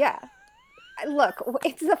 Yeah. Look,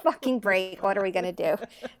 it's the fucking break. What are we going to do?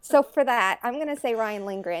 So for that, I'm going to say Ryan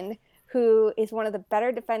Lindgren, who is one of the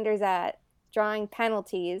better defenders at drawing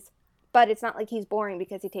penalties. But it's not like he's boring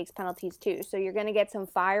because he takes penalties too. So you're going to get some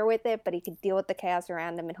fire with it, but he could deal with the chaos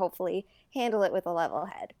around him and hopefully handle it with a level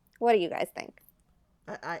head. What do you guys think?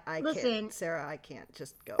 I Listen, can't. Sarah, I can't.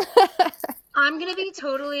 Just go. I'm going to be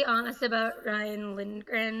totally honest about Ryan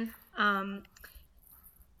Lindgren. I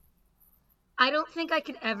don't think I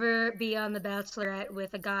could ever be on The Bachelorette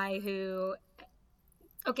with a guy who...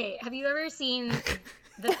 Okay, have you ever seen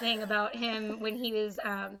the thing about him when he was...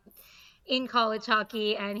 in college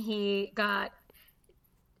hockey, and I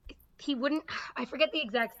forget the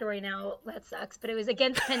exact story now, that sucks, but it was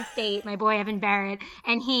against Penn State, my boy Evan Barrett,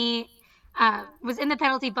 and he was in the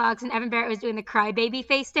penalty box, and Evan Barrett was doing the crybaby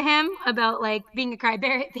face to him about like being a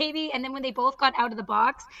crybaby, and then when they both got out of the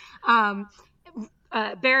box,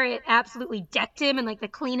 Barrett absolutely decked him in like the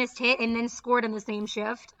cleanest hit, and then scored on the same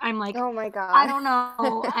shift. I'm like, oh my god, I don't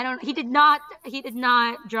know, he did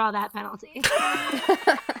not draw that penalty.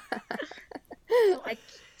 I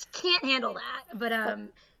can't handle that. But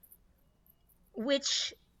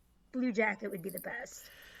which Blue Jacket would be the best?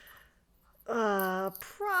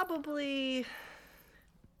 probably,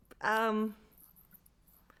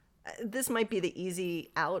 this might be the easy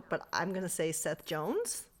out, but I'm going to say Seth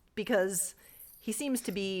Jones, because he seems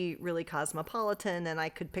to be really cosmopolitan, and I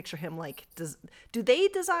could picture him like, do they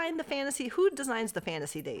design the fantasy? Who designs the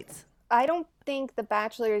fantasy dates? I don't think the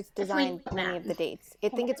Bachelors designed many of the dates. I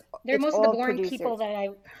think they're it's most all of the boring producers. people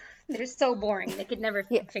they're so boring. They could never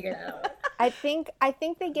figure that out. I think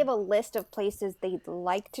they give a list of places they'd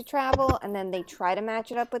like to travel, and then they try to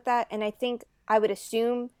match it up with that. And I would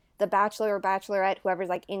assume the Bachelor or Bachelorette, whoever's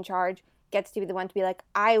like in charge, gets to be the one to be like,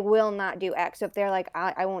 I will not do X. So if they're like,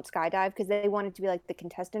 I won't skydive, because they want it to be like the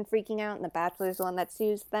contestant freaking out and the Bachelor's the one that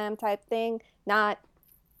sues them type thing, not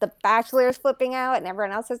the Bachelor's flipping out and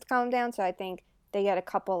everyone else has to calm down. So I think they get a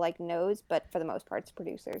couple like no's, but for the most part, it's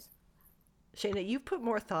producers. Shayna, you've put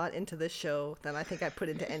more thought into this show than I think I put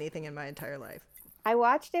into anything in my entire life. I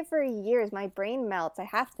watched it for years. My brain melts. I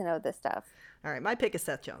have to know this stuff. All right, my pick is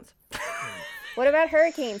Seth Jones. What about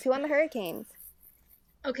Hurricanes? Who won the Hurricanes?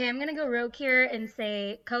 Okay, I'm gonna go rogue here and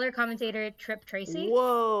say color commentator Trip Tracy.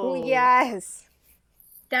 Whoa. Oh, yes.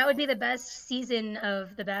 That would be the best season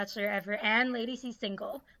of The Bachelor ever, and Lady C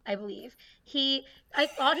single, I believe. I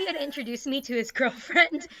thought he had introduced me to his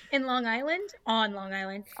girlfriend on Long Island. On Long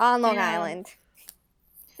Island.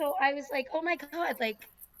 So I was like, oh my God, like,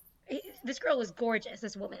 this girl was gorgeous,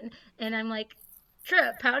 this woman. And I'm like,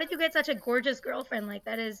 Trip, how did you get such a gorgeous girlfriend? Like,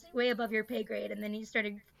 that is way above your pay grade. And then he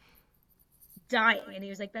started dying, and he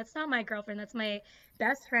was like, that's not my girlfriend, that's my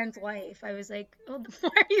best friend's wife. I was like, oh, why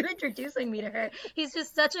are you introducing me to her? He's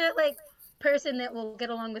just such a like person that will get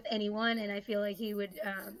along with anyone, and I feel like he would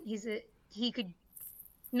he could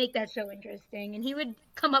make that show interesting, and he would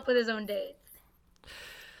come up with his own dates.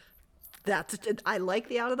 I like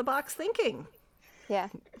the out of the box thinking. Yeah.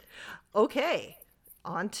 Okay,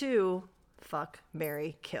 on to fuck,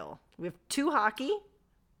 marry, kill. We have 2 hockey,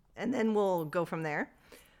 and then we'll go from there.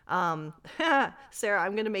 Sarah,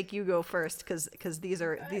 I'm going to make you go first because these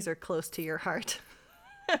are close to your heart.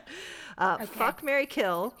 Okay. Fuck, marry,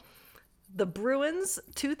 kill. The Bruins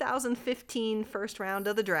 2015 first round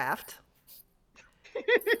of the draft.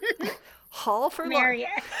 Hall for Larson.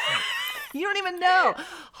 You don't even know.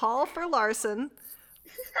 Hall for Larson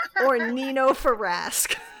or Nino for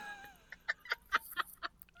Rask.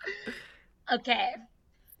 Okay.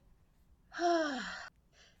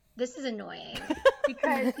 This is annoying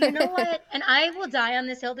because you know what? And I will die on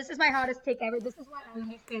this hill. This is my hottest take ever. This is why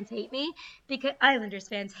Islanders fans hate me, because Islanders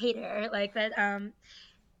fans hate her. Like that.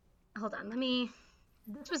 Hold on.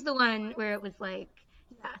 This was the one where it was like,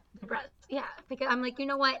 yeah, because I'm like, you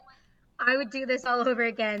know what? I would do this all over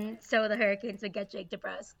again so the Hurricanes would get Jake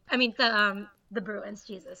DeBrusk. I mean, the Bruins.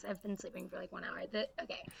 Jesus, I've been sleeping for like 1 hour.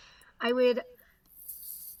 Okay. I would.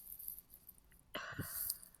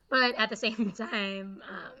 But at the same time,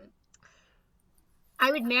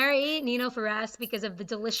 I would marry Nino for Rask because of the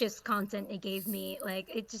delicious content it gave me.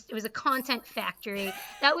 Like, it was a content factory.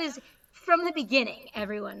 That was, from the beginning,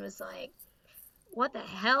 everyone was like, what the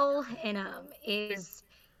hell? And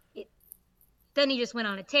then he just went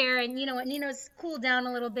on a tear. And you know what? Nino's cooled down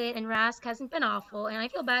a little bit, and Rask hasn't been awful. And I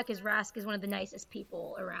feel bad because Rask is one of the nicest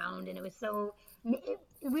people around. And it was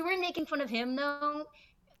we weren't making fun of him, though.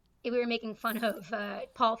 We were making fun of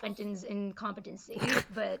Paul Fenton's incompetency,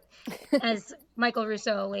 but as Michael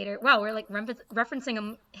Rousseau later, wow, we're like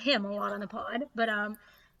referencing him a lot on the pod, but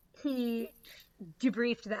he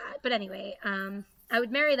debriefed that. But anyway, I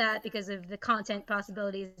would marry that because of the content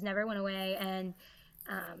possibilities never went away, and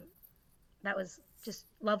that was just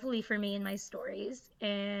lovely for me in my stories.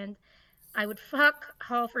 And I would fuck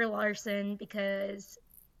Hall for Larson because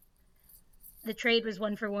the trade was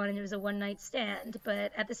 1-for-1 and it was a one-night stand.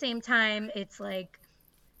 But at the same time, it's like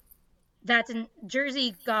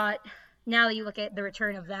Jersey got, now you look at the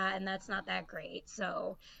return of that, and that's not that great.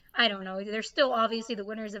 So I don't know. They're still obviously the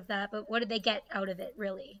winners of that, but what did they get out of it,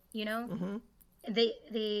 really? You know? Mm-hmm.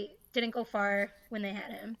 They didn't go far when they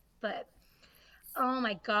had him. But, oh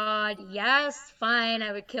my God, yes, fine,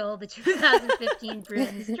 I would kill the 2015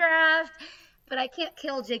 Bruins draft, but I can't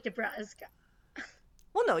kill Jake DeBrusk.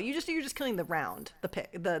 Well, no, you're just killing the round, the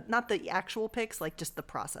pick, not the actual picks, like just the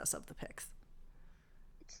process of the picks.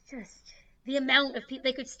 It's just the amount of people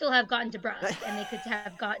they could still have gotten DeBrusk, and they could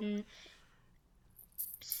have gotten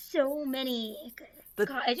so many.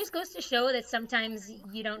 God, it just goes to show that sometimes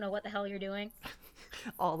you don't know what the hell you're doing.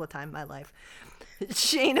 All the time, my life.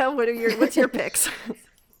 Shayna, what's your picks?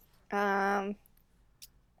 All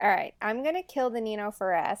right, I'm gonna kill the Nino for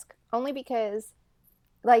Rask only because.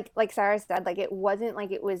 Like Sarah said, like it wasn't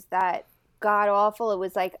like it was that god awful. It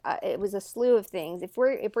was like it was a slew of things. If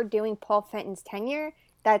we're doing Paul Fenton's tenure,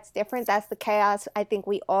 that's different. That's the chaos I think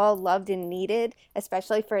we all loved and needed,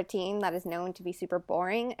 especially for a team that is known to be super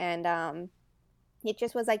boring. And it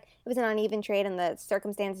just was like, it was an uneven trade, and the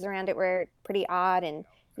circumstances around it were pretty odd. And,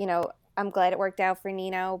 I'm glad it worked out for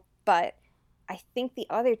Nino, but I think the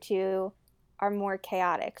other two are more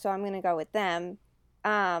chaotic. So I'm going to go with them.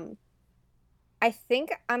 I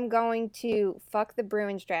think I'm going to fuck the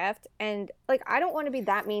Bruins draft. And, like, I don't want to be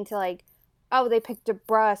that mean to, like, oh, they picked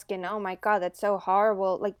DeBrusk, and oh my God, that's so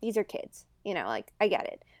horrible. Like, these are kids, like, I get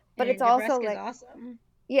it. But and it's also, DeBrusk like, is awesome.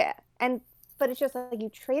 yeah. But it's just, like, you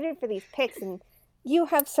traded for these picks, and you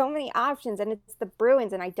have so many options, and it's the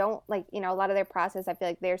Bruins, and I don't, like, a lot of their process, I feel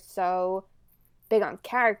like they're so big on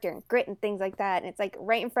character and grit and things like that. And it's, like,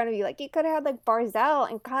 right in front of you. Like, you could have had, like, Barzell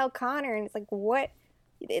and Kyle Connor, and it's like, what?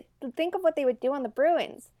 Think of what they would do on the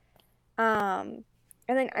Bruins. And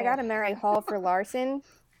then I got to marry Hall for Larson.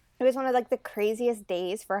 It was one of, like, the craziest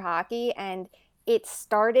days for hockey, and it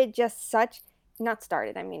started just not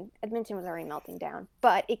started, I mean, Edmonton was already melting down,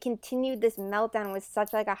 but it continued this meltdown with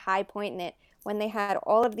such, like, a high point in it when they had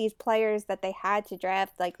all of these players that they had to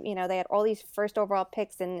draft, like, they had all these first overall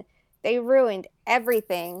picks, and they ruined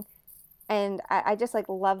everything. And I just, like,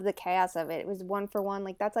 love the chaos of it. It was 1-for-1.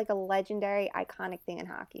 Like, that's, like, a legendary, iconic thing in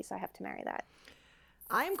hockey, so I have to marry that.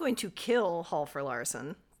 I am going to kill Hall for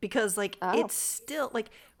Larson because, like, it's still, like,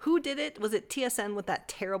 who did it? Was it TSN with that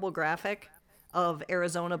terrible graphic of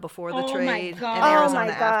Arizona before the trade and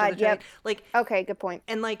Arizona after the trade? Yep. Like, okay, good point.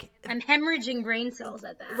 And, like, I'm hemorrhaging brain cells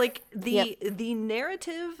at that. Like, the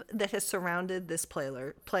narrative that has surrounded this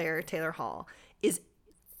player Taylor Hall is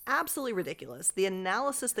absolutely ridiculous. The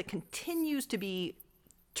analysis that continues to be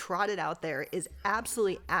trotted out there is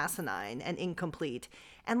absolutely asinine and incomplete.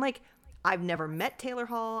 And, like, I've never met Taylor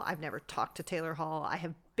Hall. I've never talked to Taylor Hall. I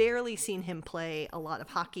have barely seen him play a lot of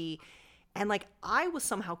hockey. And, like, I was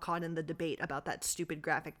somehow caught in the debate about that stupid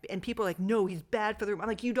graphic. And people are like, no, he's bad for the room. I'm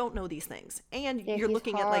like, you don't know these things. And you're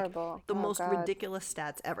looking horrible. at, like, the most ridiculous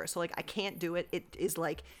stats ever. So, like, I can't do it. It is,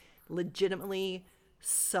 like, legitimately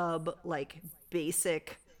like,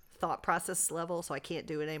 basic thought process level. So I can't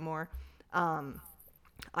do it anymore. I'm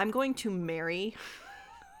going to marry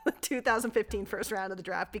the 2015 first round of the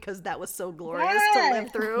draft because that was so glorious to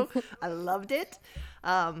live through. I loved it.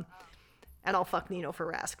 And I'll fuck Nino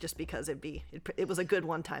for Rask just because it was a good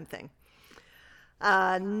one-time thing.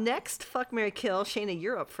 Next, fuck, marry, kill. Shayna,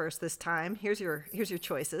 you're up first this time. Here's your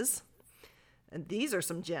choices. And these are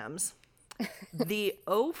some gems. The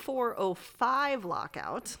 04-05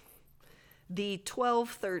 lockout, the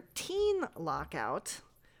 12-13 lockout,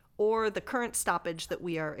 or the current stoppage that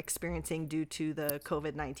we are experiencing due to the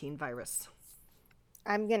COVID-19 virus.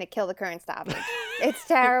 I'm going to kill the current stoppage. It's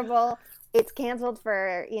terrible. It's canceled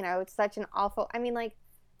for, it's such an awful, I mean, like,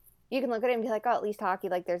 you can look at it and be like, oh, at least hockey,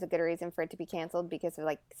 like, there's a good reason for it to be canceled because of,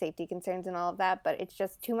 like, safety concerns and all of that, but it's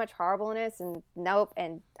just too much horribleness, and nope,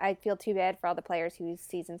 and I feel too bad for all the players whose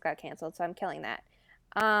seasons got canceled, so I'm killing that.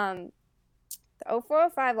 The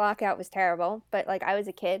 04-05 lockout was terrible, but, like, I was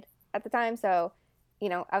a kid at the time, so,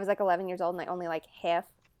 I was, like, 11 years old, and I only, like, half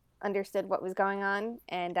understood what was going on,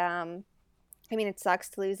 and, I mean, it sucks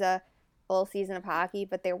to lose a full season of hockey,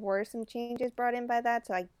 but there were some changes brought in by that,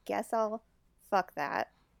 so I guess I'll fuck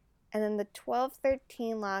that. And then the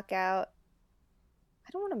 12-13 lockout, I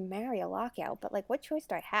don't want to marry a lockout, but, like, what choice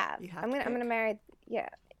do I have? I'm gonna marry, yeah.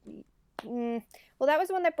 Well, that was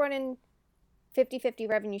the one that brought in 50-50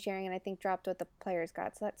 revenue sharing, and I think dropped what the players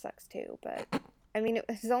got, so that sucks too. But, I mean, it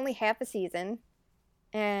was only half a season,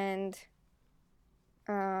 and,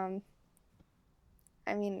 I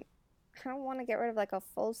mean, I don't want to get rid of, like, a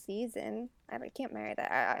full season. I can't marry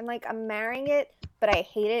that. I'm marrying it, but I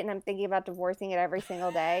hate it, and I'm thinking about divorcing it every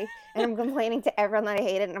single day. And I'm complaining to everyone that I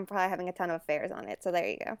hate it, and I'm probably having a ton of affairs on it. So there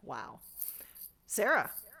you go. Wow.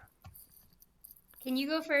 Sarah. Can you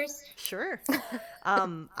go first? Sure.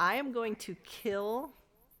 I am going to kill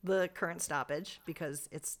the current stoppage because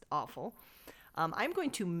it's awful. I'm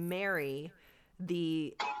going to marry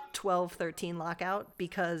the 12-13 lockout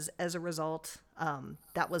because as a result,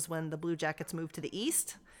 that was when the Blue Jackets moved to the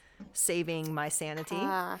East, saving my sanity.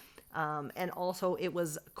 And also it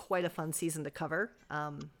was quite a fun season to cover.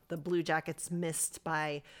 The Blue Jackets missed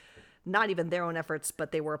by not even their own efforts,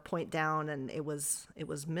 but they were a point down, and it was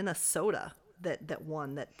Minnesota that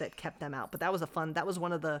won, that kept them out. But that was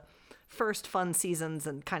one of the first fun seasons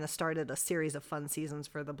and kind of started a series of fun seasons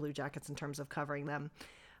for the Blue Jackets in terms of covering them.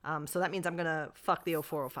 So that means I'm going to fuck the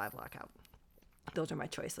 04-05 lockout. Those are my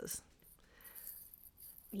choices.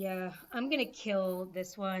 Yeah, I'm going to kill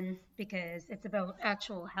this one because it's about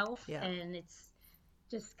actual health, and it's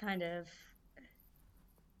just kind of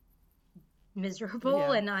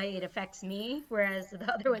miserable and it affects me, whereas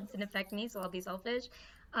the other ones didn't affect me, so I'll be selfish.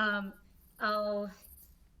 I'll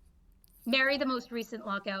marry the most recent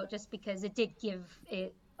lockout just because it did give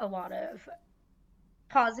it a lot of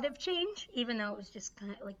positive change, even though it was just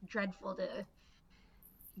kind of like dreadful to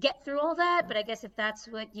get through all that. But I guess if that's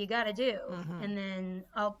what you gotta do, and then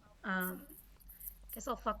I'll guess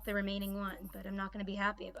I'll fuck the remaining one, but I'm not gonna be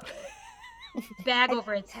happy about it. Bag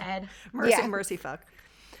over its head. Mercy fuck.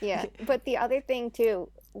 Yeah, but the other thing too,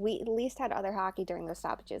 we at least had other hockey during those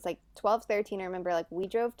stoppages. Like 12-13, I remember like we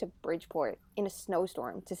drove to Bridgeport in a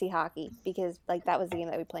snowstorm to see hockey because like that was the game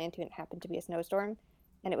that we planned to and it happened to be a snowstorm.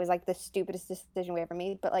 And it was like the stupidest decision we ever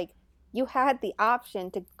made. But like you had the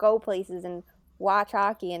option to go places and watch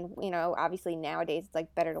hockey. And, you know, obviously nowadays it's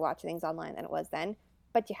like better to watch things online than it was then.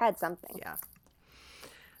 But you had something. Yeah.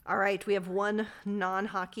 All right. We have one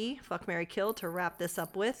non-hockey fuck, marry, kill to wrap this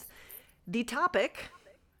up with. The topic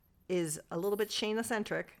is a little bit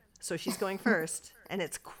Shayna-centric. So she's going first. And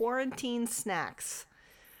it's quarantine snacks.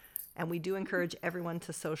 And we do encourage everyone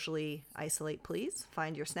to socially isolate, please.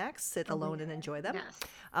 Find your snacks, sit alone and enjoy them. Yes.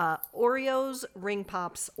 Oreos, ring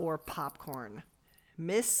pops, or popcorn.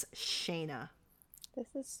 Miss Shayna. This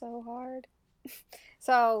is so hard.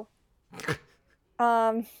 So,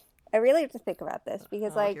 I really have to think about this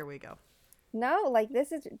because like, here we go. No, like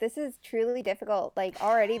this is truly difficult. Like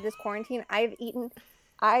already this quarantine, I've eaten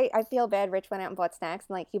I feel bad. Rich went out and bought snacks,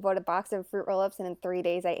 and like he bought a box of fruit roll-ups, and in 3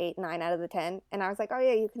 days I ate 9 out of the 10. And I was like, oh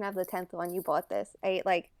yeah, you can have the 10th one. You bought this. I ate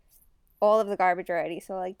like all of the garbage already.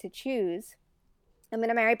 So like to choose, I'm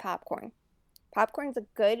gonna marry popcorn. Popcorn's a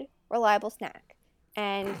good, reliable snack,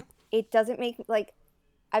 and it doesn't make like.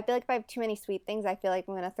 I feel like if I have too many sweet things, I feel like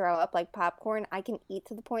I'm gonna throw up. Like popcorn, I can eat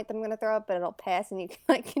to the point that I'm gonna throw up, but it'll pass, and you can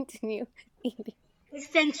like continue eating.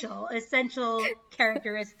 Essential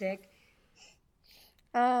characteristic.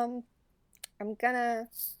 I'm gonna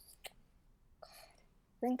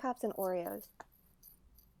ring pops and Oreos.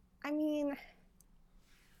 I mean,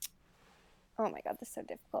 oh my god, this is so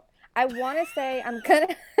difficult. I want to say I'm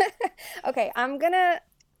gonna. Okay, I'm gonna.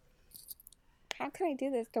 How can I do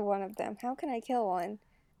this to one of them? How can I kill one?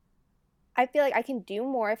 I feel like I can do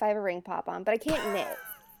more if I have a ring pop on, but I can't knit.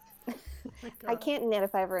 I can't knit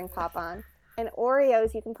if I have a ring pop on. And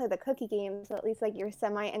Oreos, you can play the cookie game, so at least like you're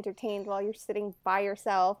semi-entertained while you're sitting by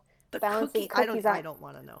yourself, balancing cookies on. I don't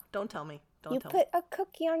want to know. Don't tell me. You put a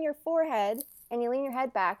cookie on your forehead, and you lean your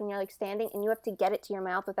head back, and you're like standing, and you have to get it to your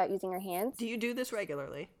mouth without using your hands. Do you do this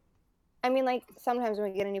regularly? I mean, like sometimes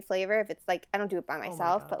when we get a new flavor, if it's like I don't do it by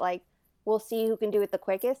myself, but like we'll see who can do it the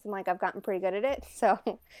quickest, and like I've gotten pretty good at it. So,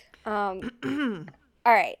 all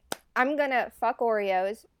right. I'm going to fuck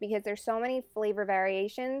Oreos because there's so many flavor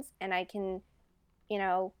variations and I can, you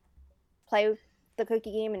know, play the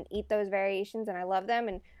cookie game and eat those variations and I love them.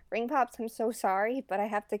 And ring pops, I'm so sorry, but I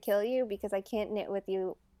have to kill you because I can't knit with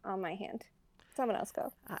you on my hand. Someone else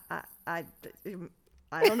go. I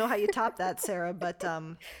don't know how you top that, Sarah, but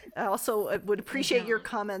I also would appreciate your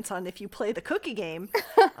comments on if you play the cookie game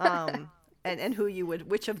and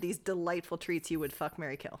which of these delightful treats you would fuck,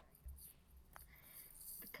 marry, kill.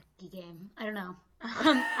 Game. I don't know.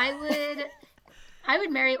 I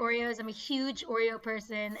would marry Oreos. I'm a huge Oreo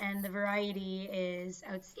person, and the variety is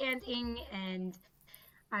outstanding. And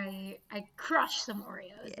I crush some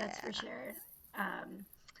Oreos. Yeah. That's for sure.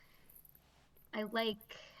 I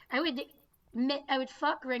would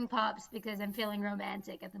fuck ring pops because I'm feeling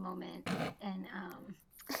romantic at the moment, and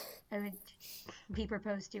I would be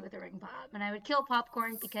proposed to with a ring pop. And I would kill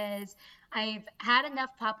popcorn because I've had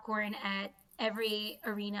enough popcorn at every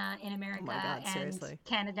arena in America and seriously.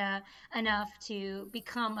 Canada enough to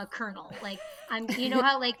become a colonel. Like you know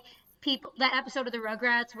how like people, that episode of the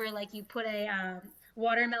Rugrats where like you put a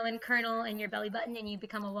watermelon kernel in your belly button and you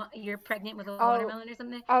become you're pregnant with a watermelon or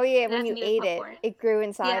something. Oh yeah, when you ate it grew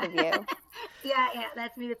inside of you. yeah,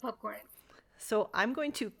 that's me with popcorn. So I'm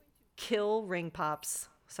going to kill ring pops.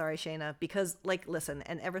 Sorry, Shayna, because like, listen,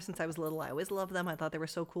 and ever since I was little, I always loved them. I thought they were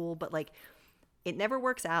so cool, but like, it never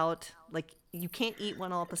works out. Like, you can't eat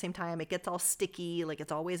one all at the same time. It gets all sticky. Like,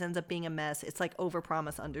 it always ends up being a mess. It's like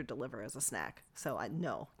overpromise, underdeliver as a snack. So,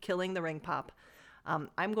 no. Killing the ring pop.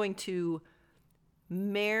 I'm going to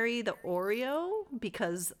marry the Oreo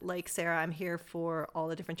because, like Sarah, I'm here for all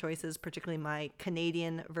the different choices, particularly my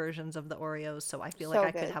Canadian versions of the Oreos. So, I feel like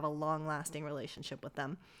I could have a long-lasting relationship with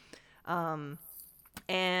them.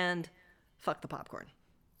 And fuck the popcorn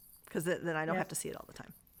because then I don't have to see it all the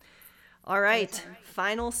time. All right,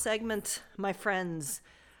 final segment, my friends.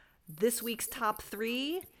 This week's top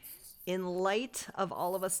 3, in light of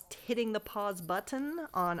all of us hitting the pause button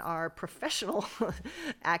on our professional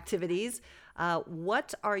activities,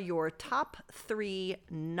 What are your top 3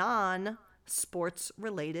 non-sports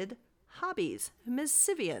related hobbies? Ms.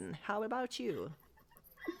 Sivian, how about you?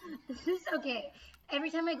 Okay. Every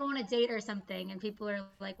time I go on a date or something and people are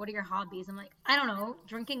like, what are your hobbies? I'm like, I don't know,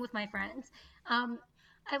 drinking with my friends.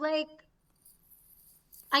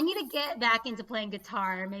 I need to get back into playing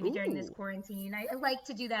guitar maybe during this quarantine. I like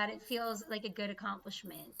to do that. It feels like a good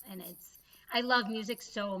accomplishment, and I love music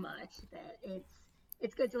so much that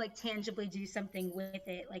it's good to like tangibly do something with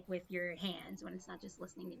it, like with your hands when it's not just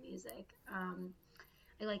listening to music.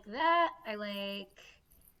 I like that. I like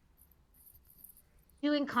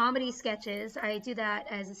doing comedy sketches. I do that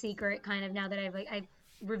as a secret kind of now that I've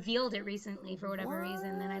revealed it recently for whatever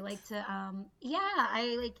reason. And I like to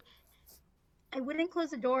I wouldn't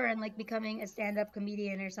close the door on like becoming a stand-up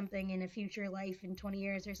comedian or something in a future life in 20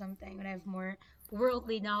 years or something when I have more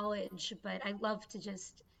worldly knowledge, but I love to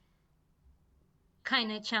just kind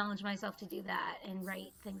of challenge myself to do that and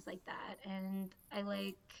write things like that. And I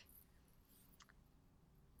like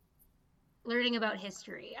learning about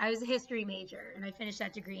history. I was a history major and I finished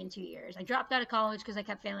that degree in 2 years. I dropped out of college because I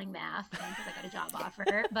kept failing math and because I got a job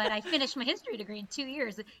offer, but I finished my history degree in 2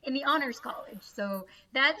 years in the honors college. So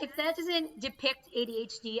that if that doesn't depict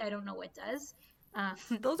ADHD, I don't know what does.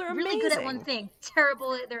 Those are really amazing. Good at one thing,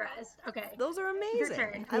 terrible at the rest. Okay. Those are amazing. Your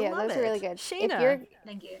turn. I love those it. are really good. Shayna.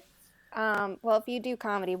 Thank you. Well, if you do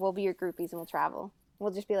comedy, we'll be your groupies and we'll travel. We'll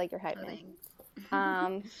just be like your hype man.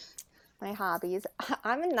 My hobbies.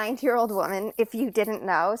 I'm a 90-year-old woman, if you didn't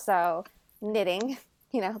know, so knitting,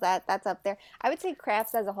 that's up there. I would say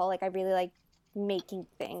crafts as a whole, like I really like making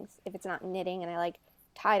things, if it's not knitting, and I like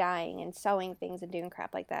tie-dyeing and sewing things and doing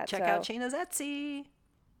crap like that. Check out Shayna's Etsy.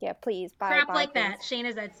 Yeah, please, buy crap like things. That,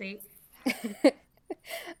 Shayna's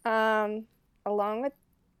Etsy. Along with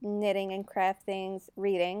knitting and craft things,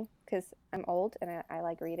 reading, because I'm old and I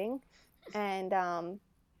like reading. And,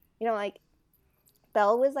 like,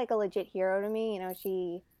 Belle was like a legit hero to me.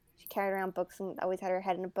 She carried around books and always had her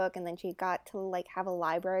head in a book, and then she got to like have a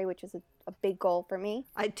library, which is a big goal for me.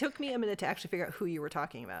 It took me a minute to actually figure out who you were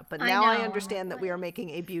talking about, but now I understand that we are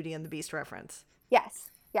making a Beauty and the Beast reference. Yes.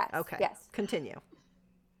 Okay. Yes. Continue.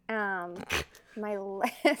 My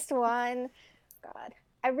last one, God,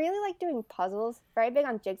 I really like doing puzzles. Very big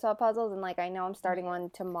on jigsaw puzzles, and like I know I'm starting one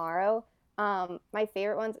tomorrow. My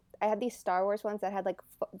favorite ones, I had these Star Wars ones that had like,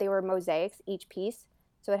 they were mosaics each piece.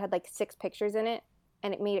 So it had like 6 pictures in it,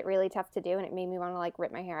 and it made it really tough to do. And it made me want to like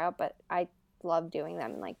rip my hair out, but I love doing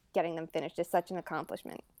them and like getting them finished is such an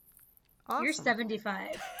accomplishment. Awesome. You're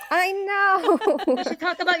 75. I know. We should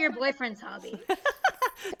talk about your boyfriend's hobby.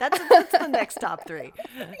 That's the next top 3.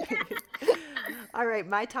 All right,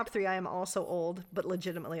 my top 3, I am also old, but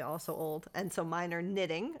legitimately also old. And so mine are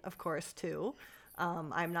knitting, of course, too.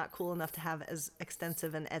 I'm not cool enough to have as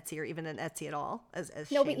extensive an Etsy or even an Etsy at all as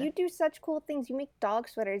No, Shayna. but you do such cool things. You make dog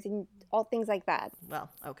sweaters and all things like that. Well,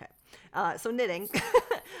 okay. So knitting.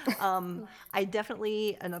 I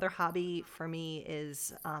definitely, another hobby for me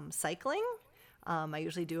is cycling. I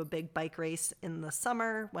usually do a big bike race in the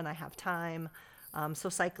summer when I have time. So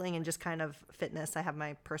cycling and just kind of fitness. I have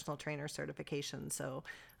my personal trainer certification, so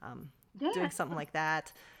doing something like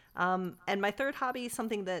that. And my third hobby,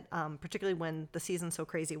 something that, particularly when the season's so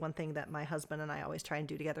crazy, one thing that my husband and I always try and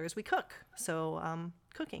do together is we cook. So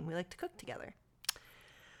cooking, we like to cook together.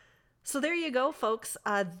 So there you go, folks.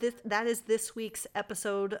 That is this week's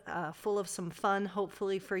episode, full of some fun,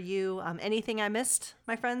 hopefully for you. Anything I missed,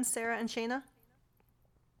 my friends, Sarah and Shayna?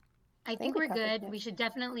 I think we're good. We should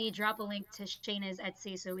definitely drop a link to Shayna's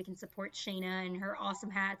Etsy so we can support Shayna and her awesome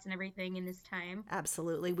hats and everything in this time.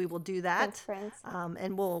 Absolutely. We will do that. Thanks, friends.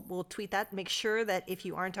 And we'll tweet that. Make sure that if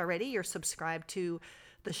you aren't already, you're subscribed to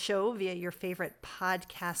the show via your favorite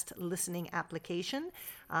podcast listening application.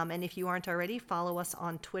 And if you aren't already, follow us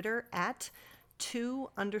on Twitter at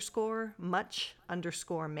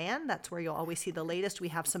 @2_much_man. That's where you'll always see the latest. We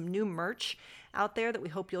have some new merch out there that we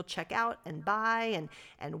hope you'll check out and buy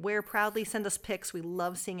and wear proudly. Send us pics. We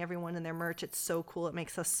love seeing everyone in their merch. It's so cool. It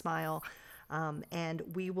makes us smile. And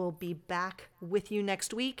we will be back with you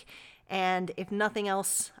next week. And if nothing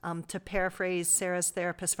else, to paraphrase Sarah's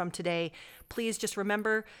therapist from today, please just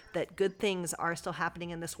remember that good things are still happening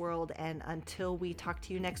in this world. And until we talk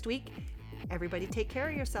to you next week, everybody take care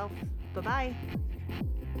of yourself. Bye-bye.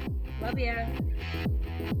 Love ya.